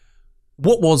buy.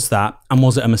 What was that, and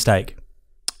was it a mistake?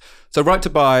 So right to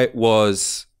buy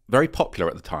was very popular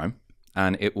at the time,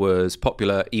 and it was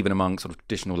popular even among sort of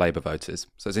traditional Labour voters.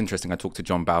 So it's interesting, I talked to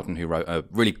John Bowden, who wrote a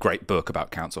really great book about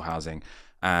council housing,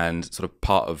 and sort of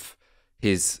part of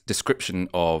his description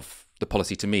of the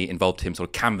policy to me involved him sort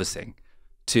of canvassing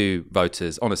to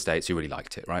voters on estates who really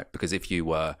liked it, right? Because if you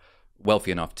were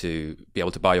wealthy enough to be able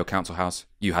to buy your council house,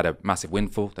 you had a massive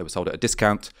windfall. They were sold at a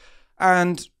discount.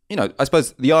 And, you know, I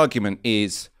suppose the argument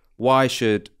is, why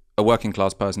should a working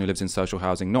class person who lives in social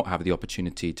housing not have the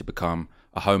opportunity to become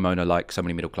a homeowner like so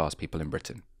many middle class people in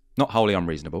Britain? Not wholly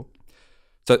unreasonable.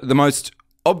 So the most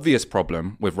obvious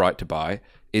problem with right to buy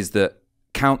is that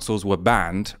councils were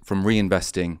banned from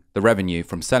reinvesting the revenue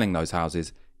from selling those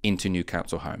houses into new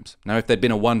council homes. Now, if there'd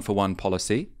been a one-for-one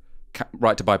policy,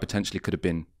 right to buy potentially could have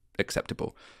been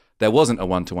acceptable. There wasn't a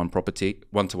one-to-one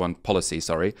policy.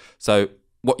 So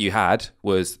what you had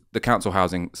was the council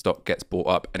housing stock gets bought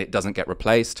up and it doesn't get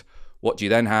replaced. What do you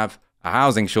then have? A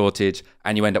housing shortage,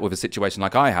 and you end up with a situation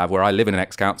like I have, where I live in an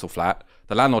ex-council flat.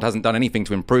 The landlord hasn't done anything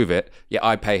to improve it, yet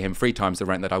I pay him 3 times the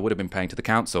rent that I would have been paying to the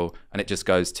council, and it just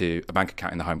goes to a bank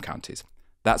account in the home counties.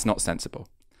 That's not sensible.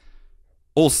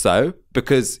 Also,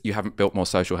 because you haven't built more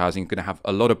social housing, you're going to have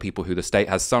a lot of people who the state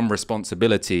has some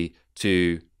responsibility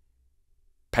to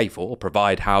pay for or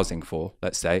provide housing for,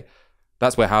 let's say.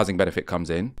 That's where housing benefit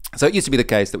comes in. So it used to be the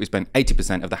case that we spent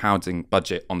 80% of the housing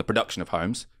budget on the production of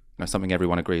homes, something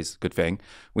everyone agrees, good thing.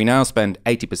 We now spend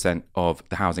 80% of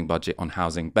the housing budget on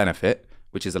housing benefit,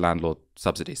 which is a landlord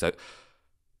subsidy. So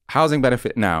housing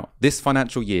benefit now, this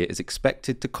financial year, is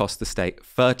expected to cost the state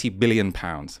 £30 billion.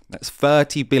 That's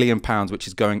 £30 billion, which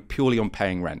is going purely on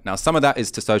paying rent. Now, some of that is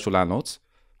to social landlords.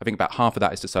 I think about half of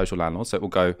that is to social landlords. So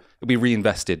it'll be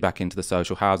reinvested back into the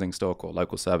social housing stock or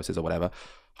local services or whatever.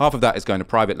 Half of that is going to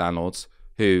private landlords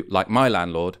who, like my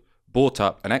landlord, bought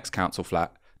up an ex-council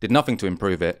flat, did nothing to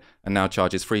improve it, and now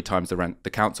charges 3 times the rent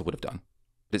the council would have done.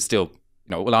 But it's still,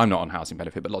 well, I'm not on housing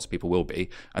benefit, but lots of people will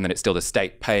be. And then it's still the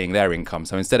state paying their income.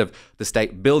 So instead of the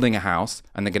state building a house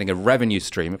and then getting a revenue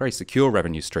stream, a very secure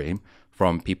revenue stream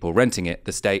from people renting it,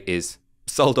 the state is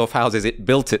sold off houses it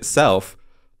built itself.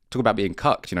 Talk about being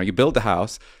cucked. You build the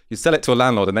house, you sell it to a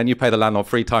landlord, and then you pay the landlord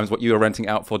 3 times what you were renting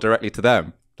out for directly to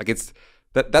them. Like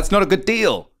that's not a good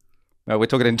deal. No, we're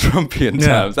talking in Trumpian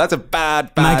terms. That's a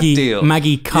bad deal.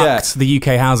 Maggie cucked the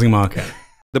UK housing market.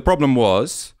 The problem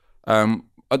was,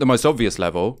 at the most obvious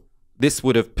level, this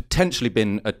would have potentially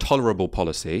been a tolerable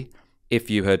policy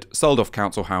if you had sold off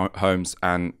council homes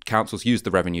and councils used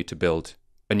the revenue to build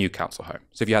a new council home.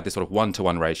 So if you had this sort of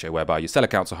 1-to-1 ratio whereby you sell a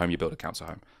council home, you build a council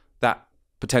home, that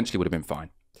potentially would have been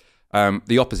fine.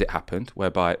 The opposite happened,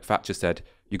 whereby Thatcher said,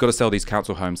 you've got to sell these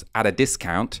council homes at a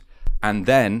discount, and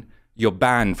then you're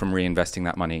banned from reinvesting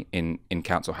that money in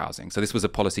council housing. So this was a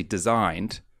policy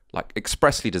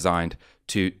expressly designed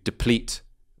to deplete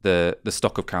the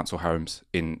stock of council homes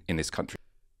in this country.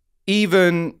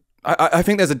 I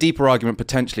think there's a deeper argument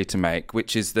potentially to make,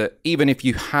 which is that even if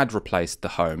you had replaced the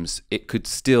homes, it could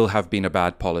still have been a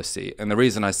bad policy. And the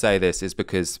reason I say this is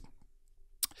because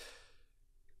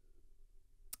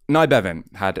Nye Bevan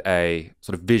had a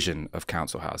sort of vision of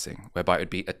council housing whereby it would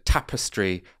be a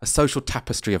social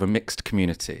tapestry of a mixed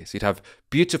community. So you'd have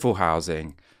beautiful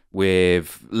housing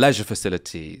with leisure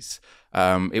facilities.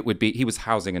 He was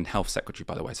housing and health secretary,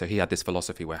 by the way. So he had this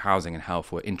philosophy where housing and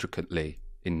health were intricately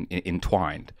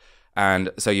entwined. And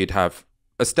so you'd have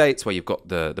estates where you've got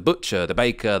the butcher, the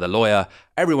baker, the lawyer,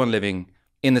 everyone living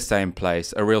in the same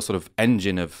place, a real sort of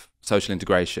engine of social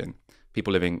integration,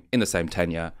 people living in the same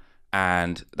tenure.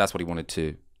 And that's what he wanted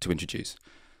to introduce.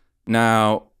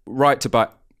 Now, right to buy,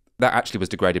 that actually was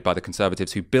degraded by the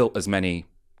Conservatives, who built as many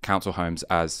council homes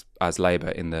as Labour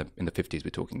in the 50s, we're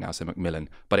talking now, so Macmillan,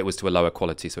 but it was to a lower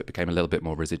quality, so it became a little bit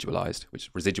more residualised,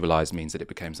 which residualised means that it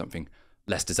became something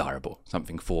less desirable,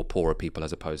 something for poorer people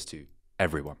as opposed to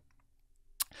everyone.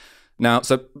 Now,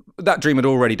 so that dream had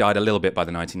already died a little bit by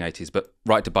the 1980s, but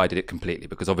right to buy did it completely,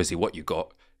 because obviously what you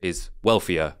got is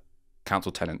wealthier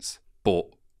council tenants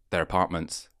bought their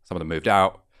apartments, some of them moved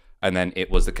out, and then it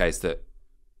was the case that,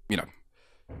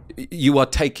 you are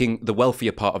taking the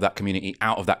wealthier part of that community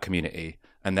out of that community,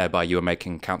 and thereby you are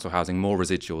making council housing more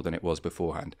residual than it was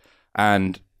beforehand.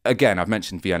 And again, I've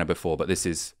mentioned Vienna before, but this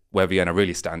is where Vienna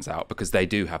really stands out, because they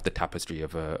do have the tapestry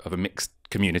of a mixed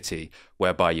community,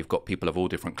 whereby you've got people of all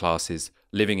different classes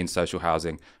living in social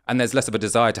housing, and there's less of a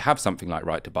desire to have something like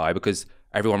right to buy, because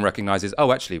everyone recognises,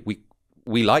 oh, actually,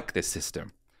 we like this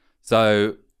system.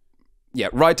 So, yeah,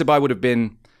 right to buy would have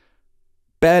been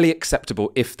barely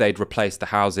acceptable if they'd replaced the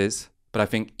houses, but I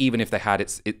think even if they had,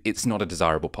 it's not a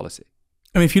desirable policy.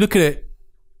 I mean, if you look at it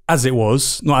as it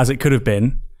was, not as it could have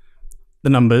been, the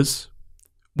numbers: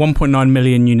 1.9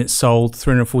 million units sold,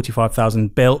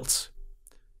 345,000 built.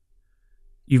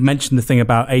 You've mentioned the thing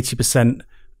about 80%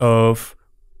 of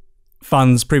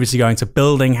funds previously going to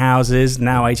building houses.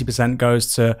 Now 80%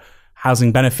 goes to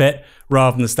housing benefit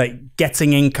rather than the state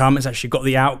getting income. It's actually got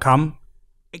the outcome.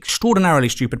 Extraordinarily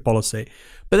stupid policy.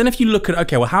 But then if you look at,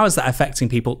 okay, well, how is that affecting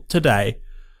people today?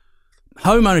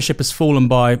 Home ownership has fallen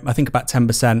by, I think, about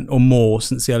 10% or more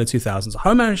since the early 2000s.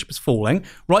 Home ownership is falling.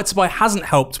 Right to buy hasn't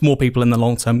helped more people in the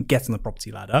long term get on the property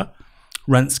ladder.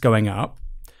 Rents going up.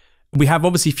 We have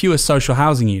obviously fewer social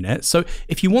housing units. So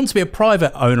if you want to be a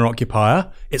private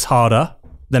owner-occupier, it's harder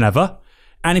than ever.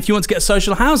 And if you want to get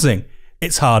social housing,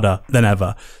 it's harder than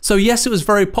ever. So yes, it was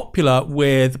very popular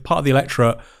with part of the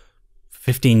electorate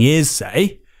 15 years,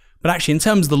 say. But actually, in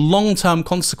terms of the long-term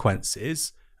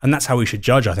consequences, and that's how we should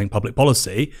judge, I think, public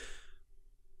policy,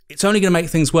 it's only going to make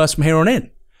things worse from here on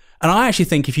in. And I actually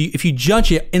think if you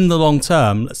judge it in the long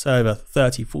term, let's say over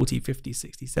 30, 40, 50,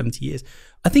 60, 70 years,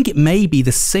 I think it may be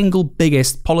the single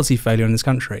biggest policy failure in this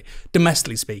country,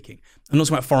 domestically speaking. I'm not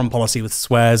talking about foreign policy with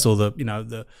Suez or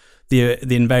the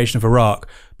invasion of Iraq,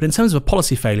 but in terms of a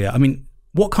policy failure, I mean,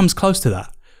 what comes close to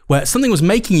that? Where something was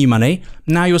making you money,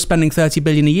 now you're spending 30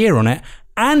 billion a year on it,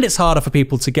 and it's harder for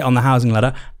people to get on the housing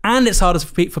ladder, and it's harder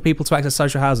for people to access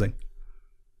social housing.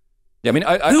 Yeah, I mean,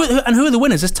 who are the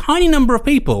winners? There's a tiny number of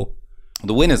people.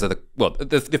 The winners are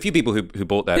the few people who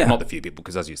bought their, not the few people,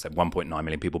 because as you said, 1.9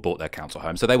 million people bought their council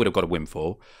home, so they would have got a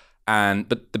windfall.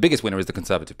 But the biggest winner is the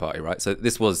Conservative Party, right? So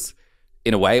this was,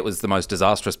 in a way, it was the most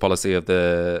disastrous policy of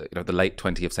the late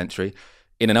 20th century.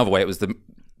 In another way, it was the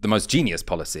most genius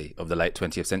policy of the late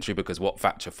 20th century, because what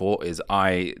Thatcher thought is,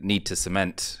 I need to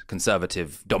cement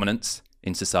conservative dominance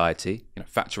in society,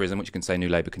 Thatcherism, which you can say New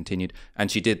Labour continued,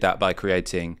 and she did that by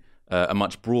creating a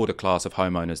much broader class of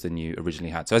homeowners than you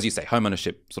originally had. So as you say, home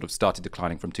ownership sort of started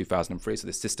declining from 2003, so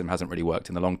this system hasn't really worked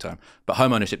in the long term. But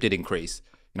home ownership did increase,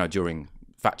 during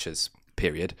Thatcher's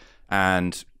period,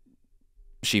 and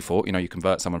she thought, you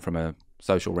convert someone from a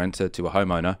social renter to a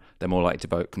homeowner, they're more likely to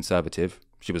vote Conservative.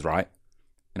 She was right.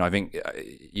 I think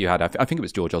I think it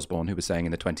was George Osborne who was saying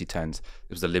in the 2010s, it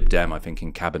was the Lib Dem, I think,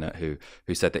 in cabinet who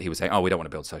said that he was saying, oh, we don't want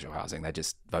to build social housing, they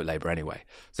just vote Labour anyway.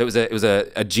 So it was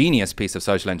a genius piece of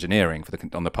social engineering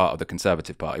on the part of the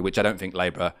Conservative Party, which I don't think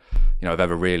Labour, have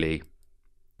ever really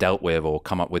dealt with or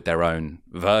come up with their own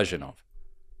version of.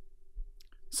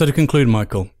 So to conclude,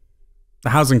 Michael,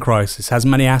 the housing crisis has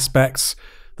many aspects.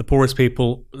 The poorest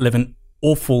people live in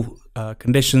awful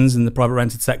conditions in the private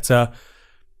rented sector.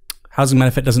 Housing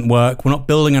benefit doesn't work. We're not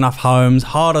building enough homes.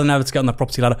 Harder than ever to get on the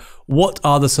property ladder. What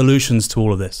are the solutions to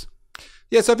all of this?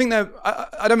 Yeah, so I think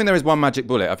I don't think there is one magic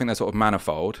bullet. I think they're sort of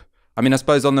manifold. I mean, I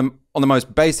suppose on the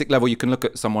most basic level, you can look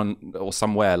at someone or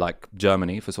somewhere like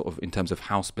Germany for sort of in terms of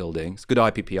house building. It's a good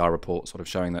IPPR report sort of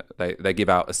showing that they give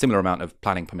out a similar amount of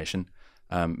planning permission,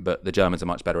 but the Germans are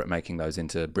much better at making those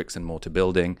into bricks and mortar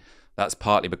building. That's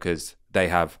partly because they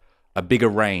have a bigger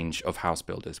range of house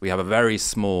builders. We have a very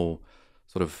small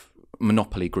sort of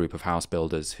monopoly group of house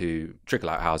builders who trickle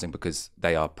out housing because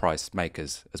they are price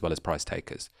makers as well as price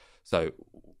takers. So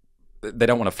they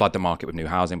don't want to flood the market with new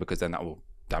housing because then that will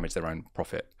damage their own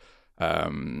profit,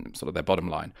 sort of their bottom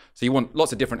line. So you want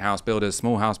lots of different house builders,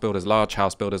 small house builders, large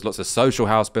house builders, lots of social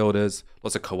house builders,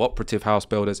 lots of cooperative house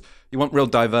builders. You want real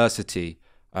diversity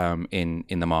in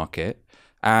the market.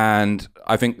 And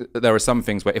I think that there are some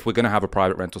things where if we're going to have a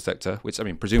private rental sector, which I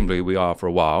mean, presumably we are for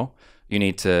a while, you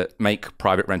need to make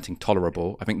private renting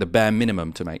tolerable. I think the bare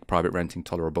minimum to make private renting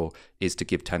tolerable is to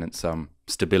give tenants some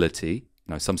stability,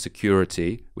 some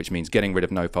security, which means getting rid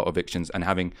of no-fault evictions and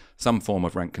having some form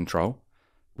of rent control,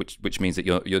 which means that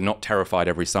you're not terrified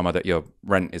every summer that your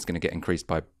rent is going to get increased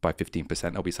by 15%.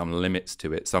 There'll be some limits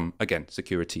to it, some, again,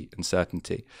 security and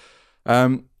certainty.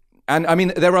 And I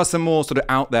mean, there are some more sort of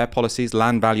out there policies.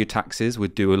 Land value taxes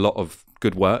would do a lot of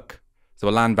good work. So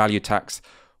a land value tax,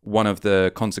 one of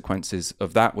the consequences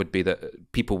of that would be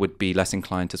that people would be less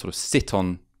inclined to sort of sit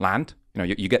on land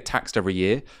You get taxed every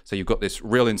year, so you've got this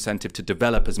real incentive to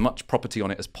develop as much property on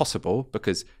it as possible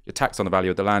because you're taxed on the value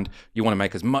of the land. You want to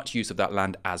make as much use of that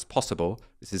land as possible.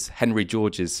 This is Henry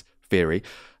George's theory.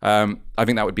 I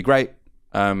think that would be great.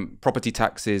 Property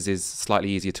taxes is slightly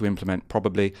easier to implement,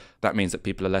 probably. That means that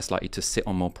people are less likely to sit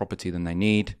on more property than they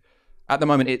need. At the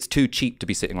moment, it's too cheap to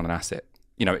be sitting on an asset.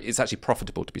 It's actually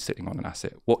profitable to be sitting on an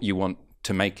asset. What you want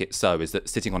to make it so is that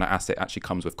sitting on an asset actually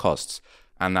comes with costs,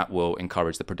 and that will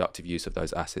encourage the productive use of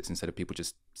those assets instead of people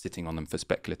just sitting on them for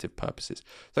speculative purposes.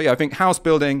 So yeah, I think house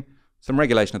building, some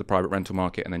regulation of the private rental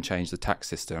market, and then change the tax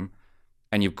system,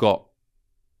 and you've got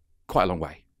quite a long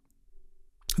way.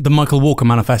 The Michael Walker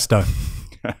Manifesto.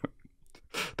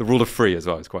 The rule of three as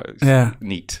well is quite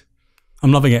neat.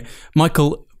 I'm loving it.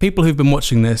 Michael, people who've been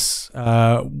watching this,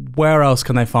 where else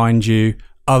can they find you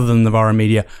other than Novara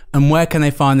Media? And where can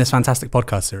they find this fantastic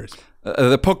podcast series?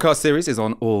 The podcast series is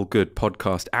on all good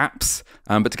podcast apps,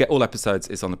 but to get all episodes,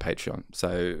 it's on the Patreon.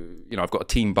 So, I've got a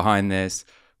team behind this,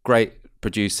 great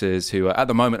producers who at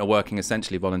the moment are working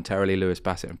essentially voluntarily, Lewis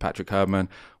Bassett and Patrick Herdman.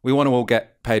 We want to all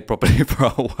get paid properly for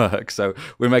our work. So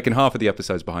we're making half of the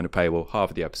episodes behind a paywall, half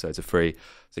of the episodes are free.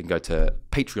 So you can go to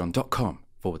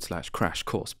patreon.com/Crash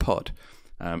Course Pod,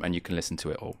 and you can listen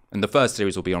to it all. And the first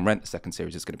series will be on rent. The second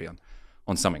series is going to be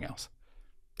on something else.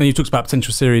 And you talked about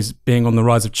potential series being on the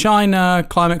rise of China,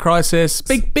 climate crisis,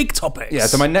 big topics. Yeah,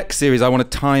 so my next series, I want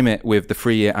to time it with the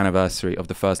 3-year anniversary of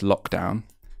the first lockdown.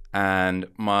 And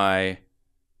my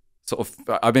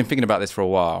I've been thinking about this for a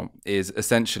while, is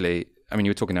essentially, you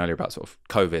were talking earlier about sort of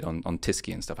COVID on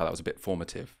Tisky and stuff, how that was a bit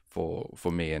formative for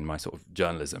me and my sort of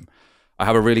journalism. I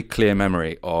have a really clear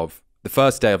memory of the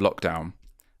first day of lockdown,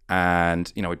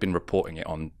 and, we'd been reporting it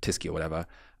on Tisky or whatever.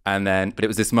 But it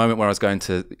was this moment where I was going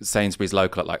to Sainsbury's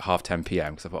local at like 10:30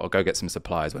 p.m. because I thought I'll go get some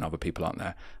supplies when other people aren't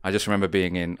there. I just remember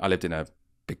I lived in a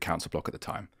big council block at the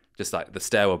time, just like the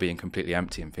stairwell being completely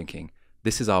empty and thinking,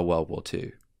 this is our World War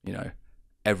II,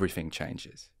 everything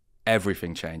changes.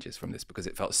 Everything changes from this because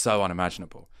it felt so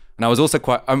unimaginable. And I was also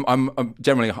I'm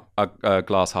generally a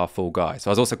glass half full guy.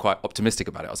 So I was also quite optimistic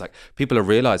about it. I was like, people are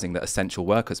realizing that essential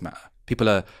workers matter. People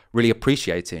are really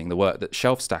appreciating the work that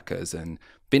shelf stackers and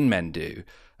bin men do.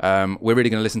 We're really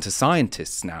going to listen to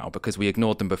scientists now because we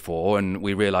ignored them before, and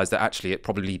we realized that actually it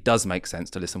probably does make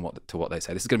sense to listen to what they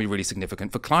say. This is going to be really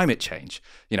significant for climate change.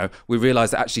 We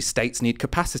realized that actually states need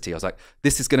capacity. I was like,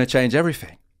 this is going to change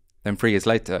everything. Then 3 years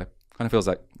later, kind of feels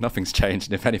like nothing's changed,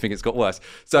 and if anything, it's got worse.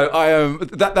 So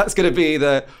that's going to be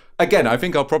again, I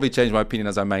think I'll probably change my opinion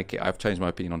as I make it. I've changed my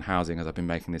opinion on housing as I've been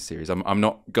making this series. I'm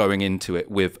not going into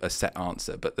it with a set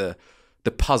answer, but the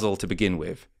puzzle to begin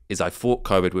with is I thought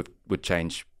COVID would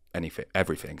change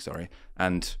everything,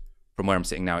 and from where I'm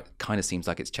sitting now, it kind of seems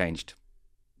like it's changed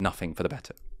nothing for the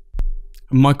better.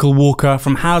 Michael Walker,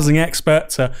 from housing expert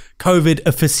to COVID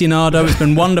aficionado, it's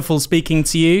been wonderful speaking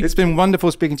to you. It's been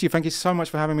wonderful speaking to you. Thank you so much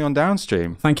for having me on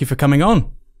Downstream. Thank you for coming on.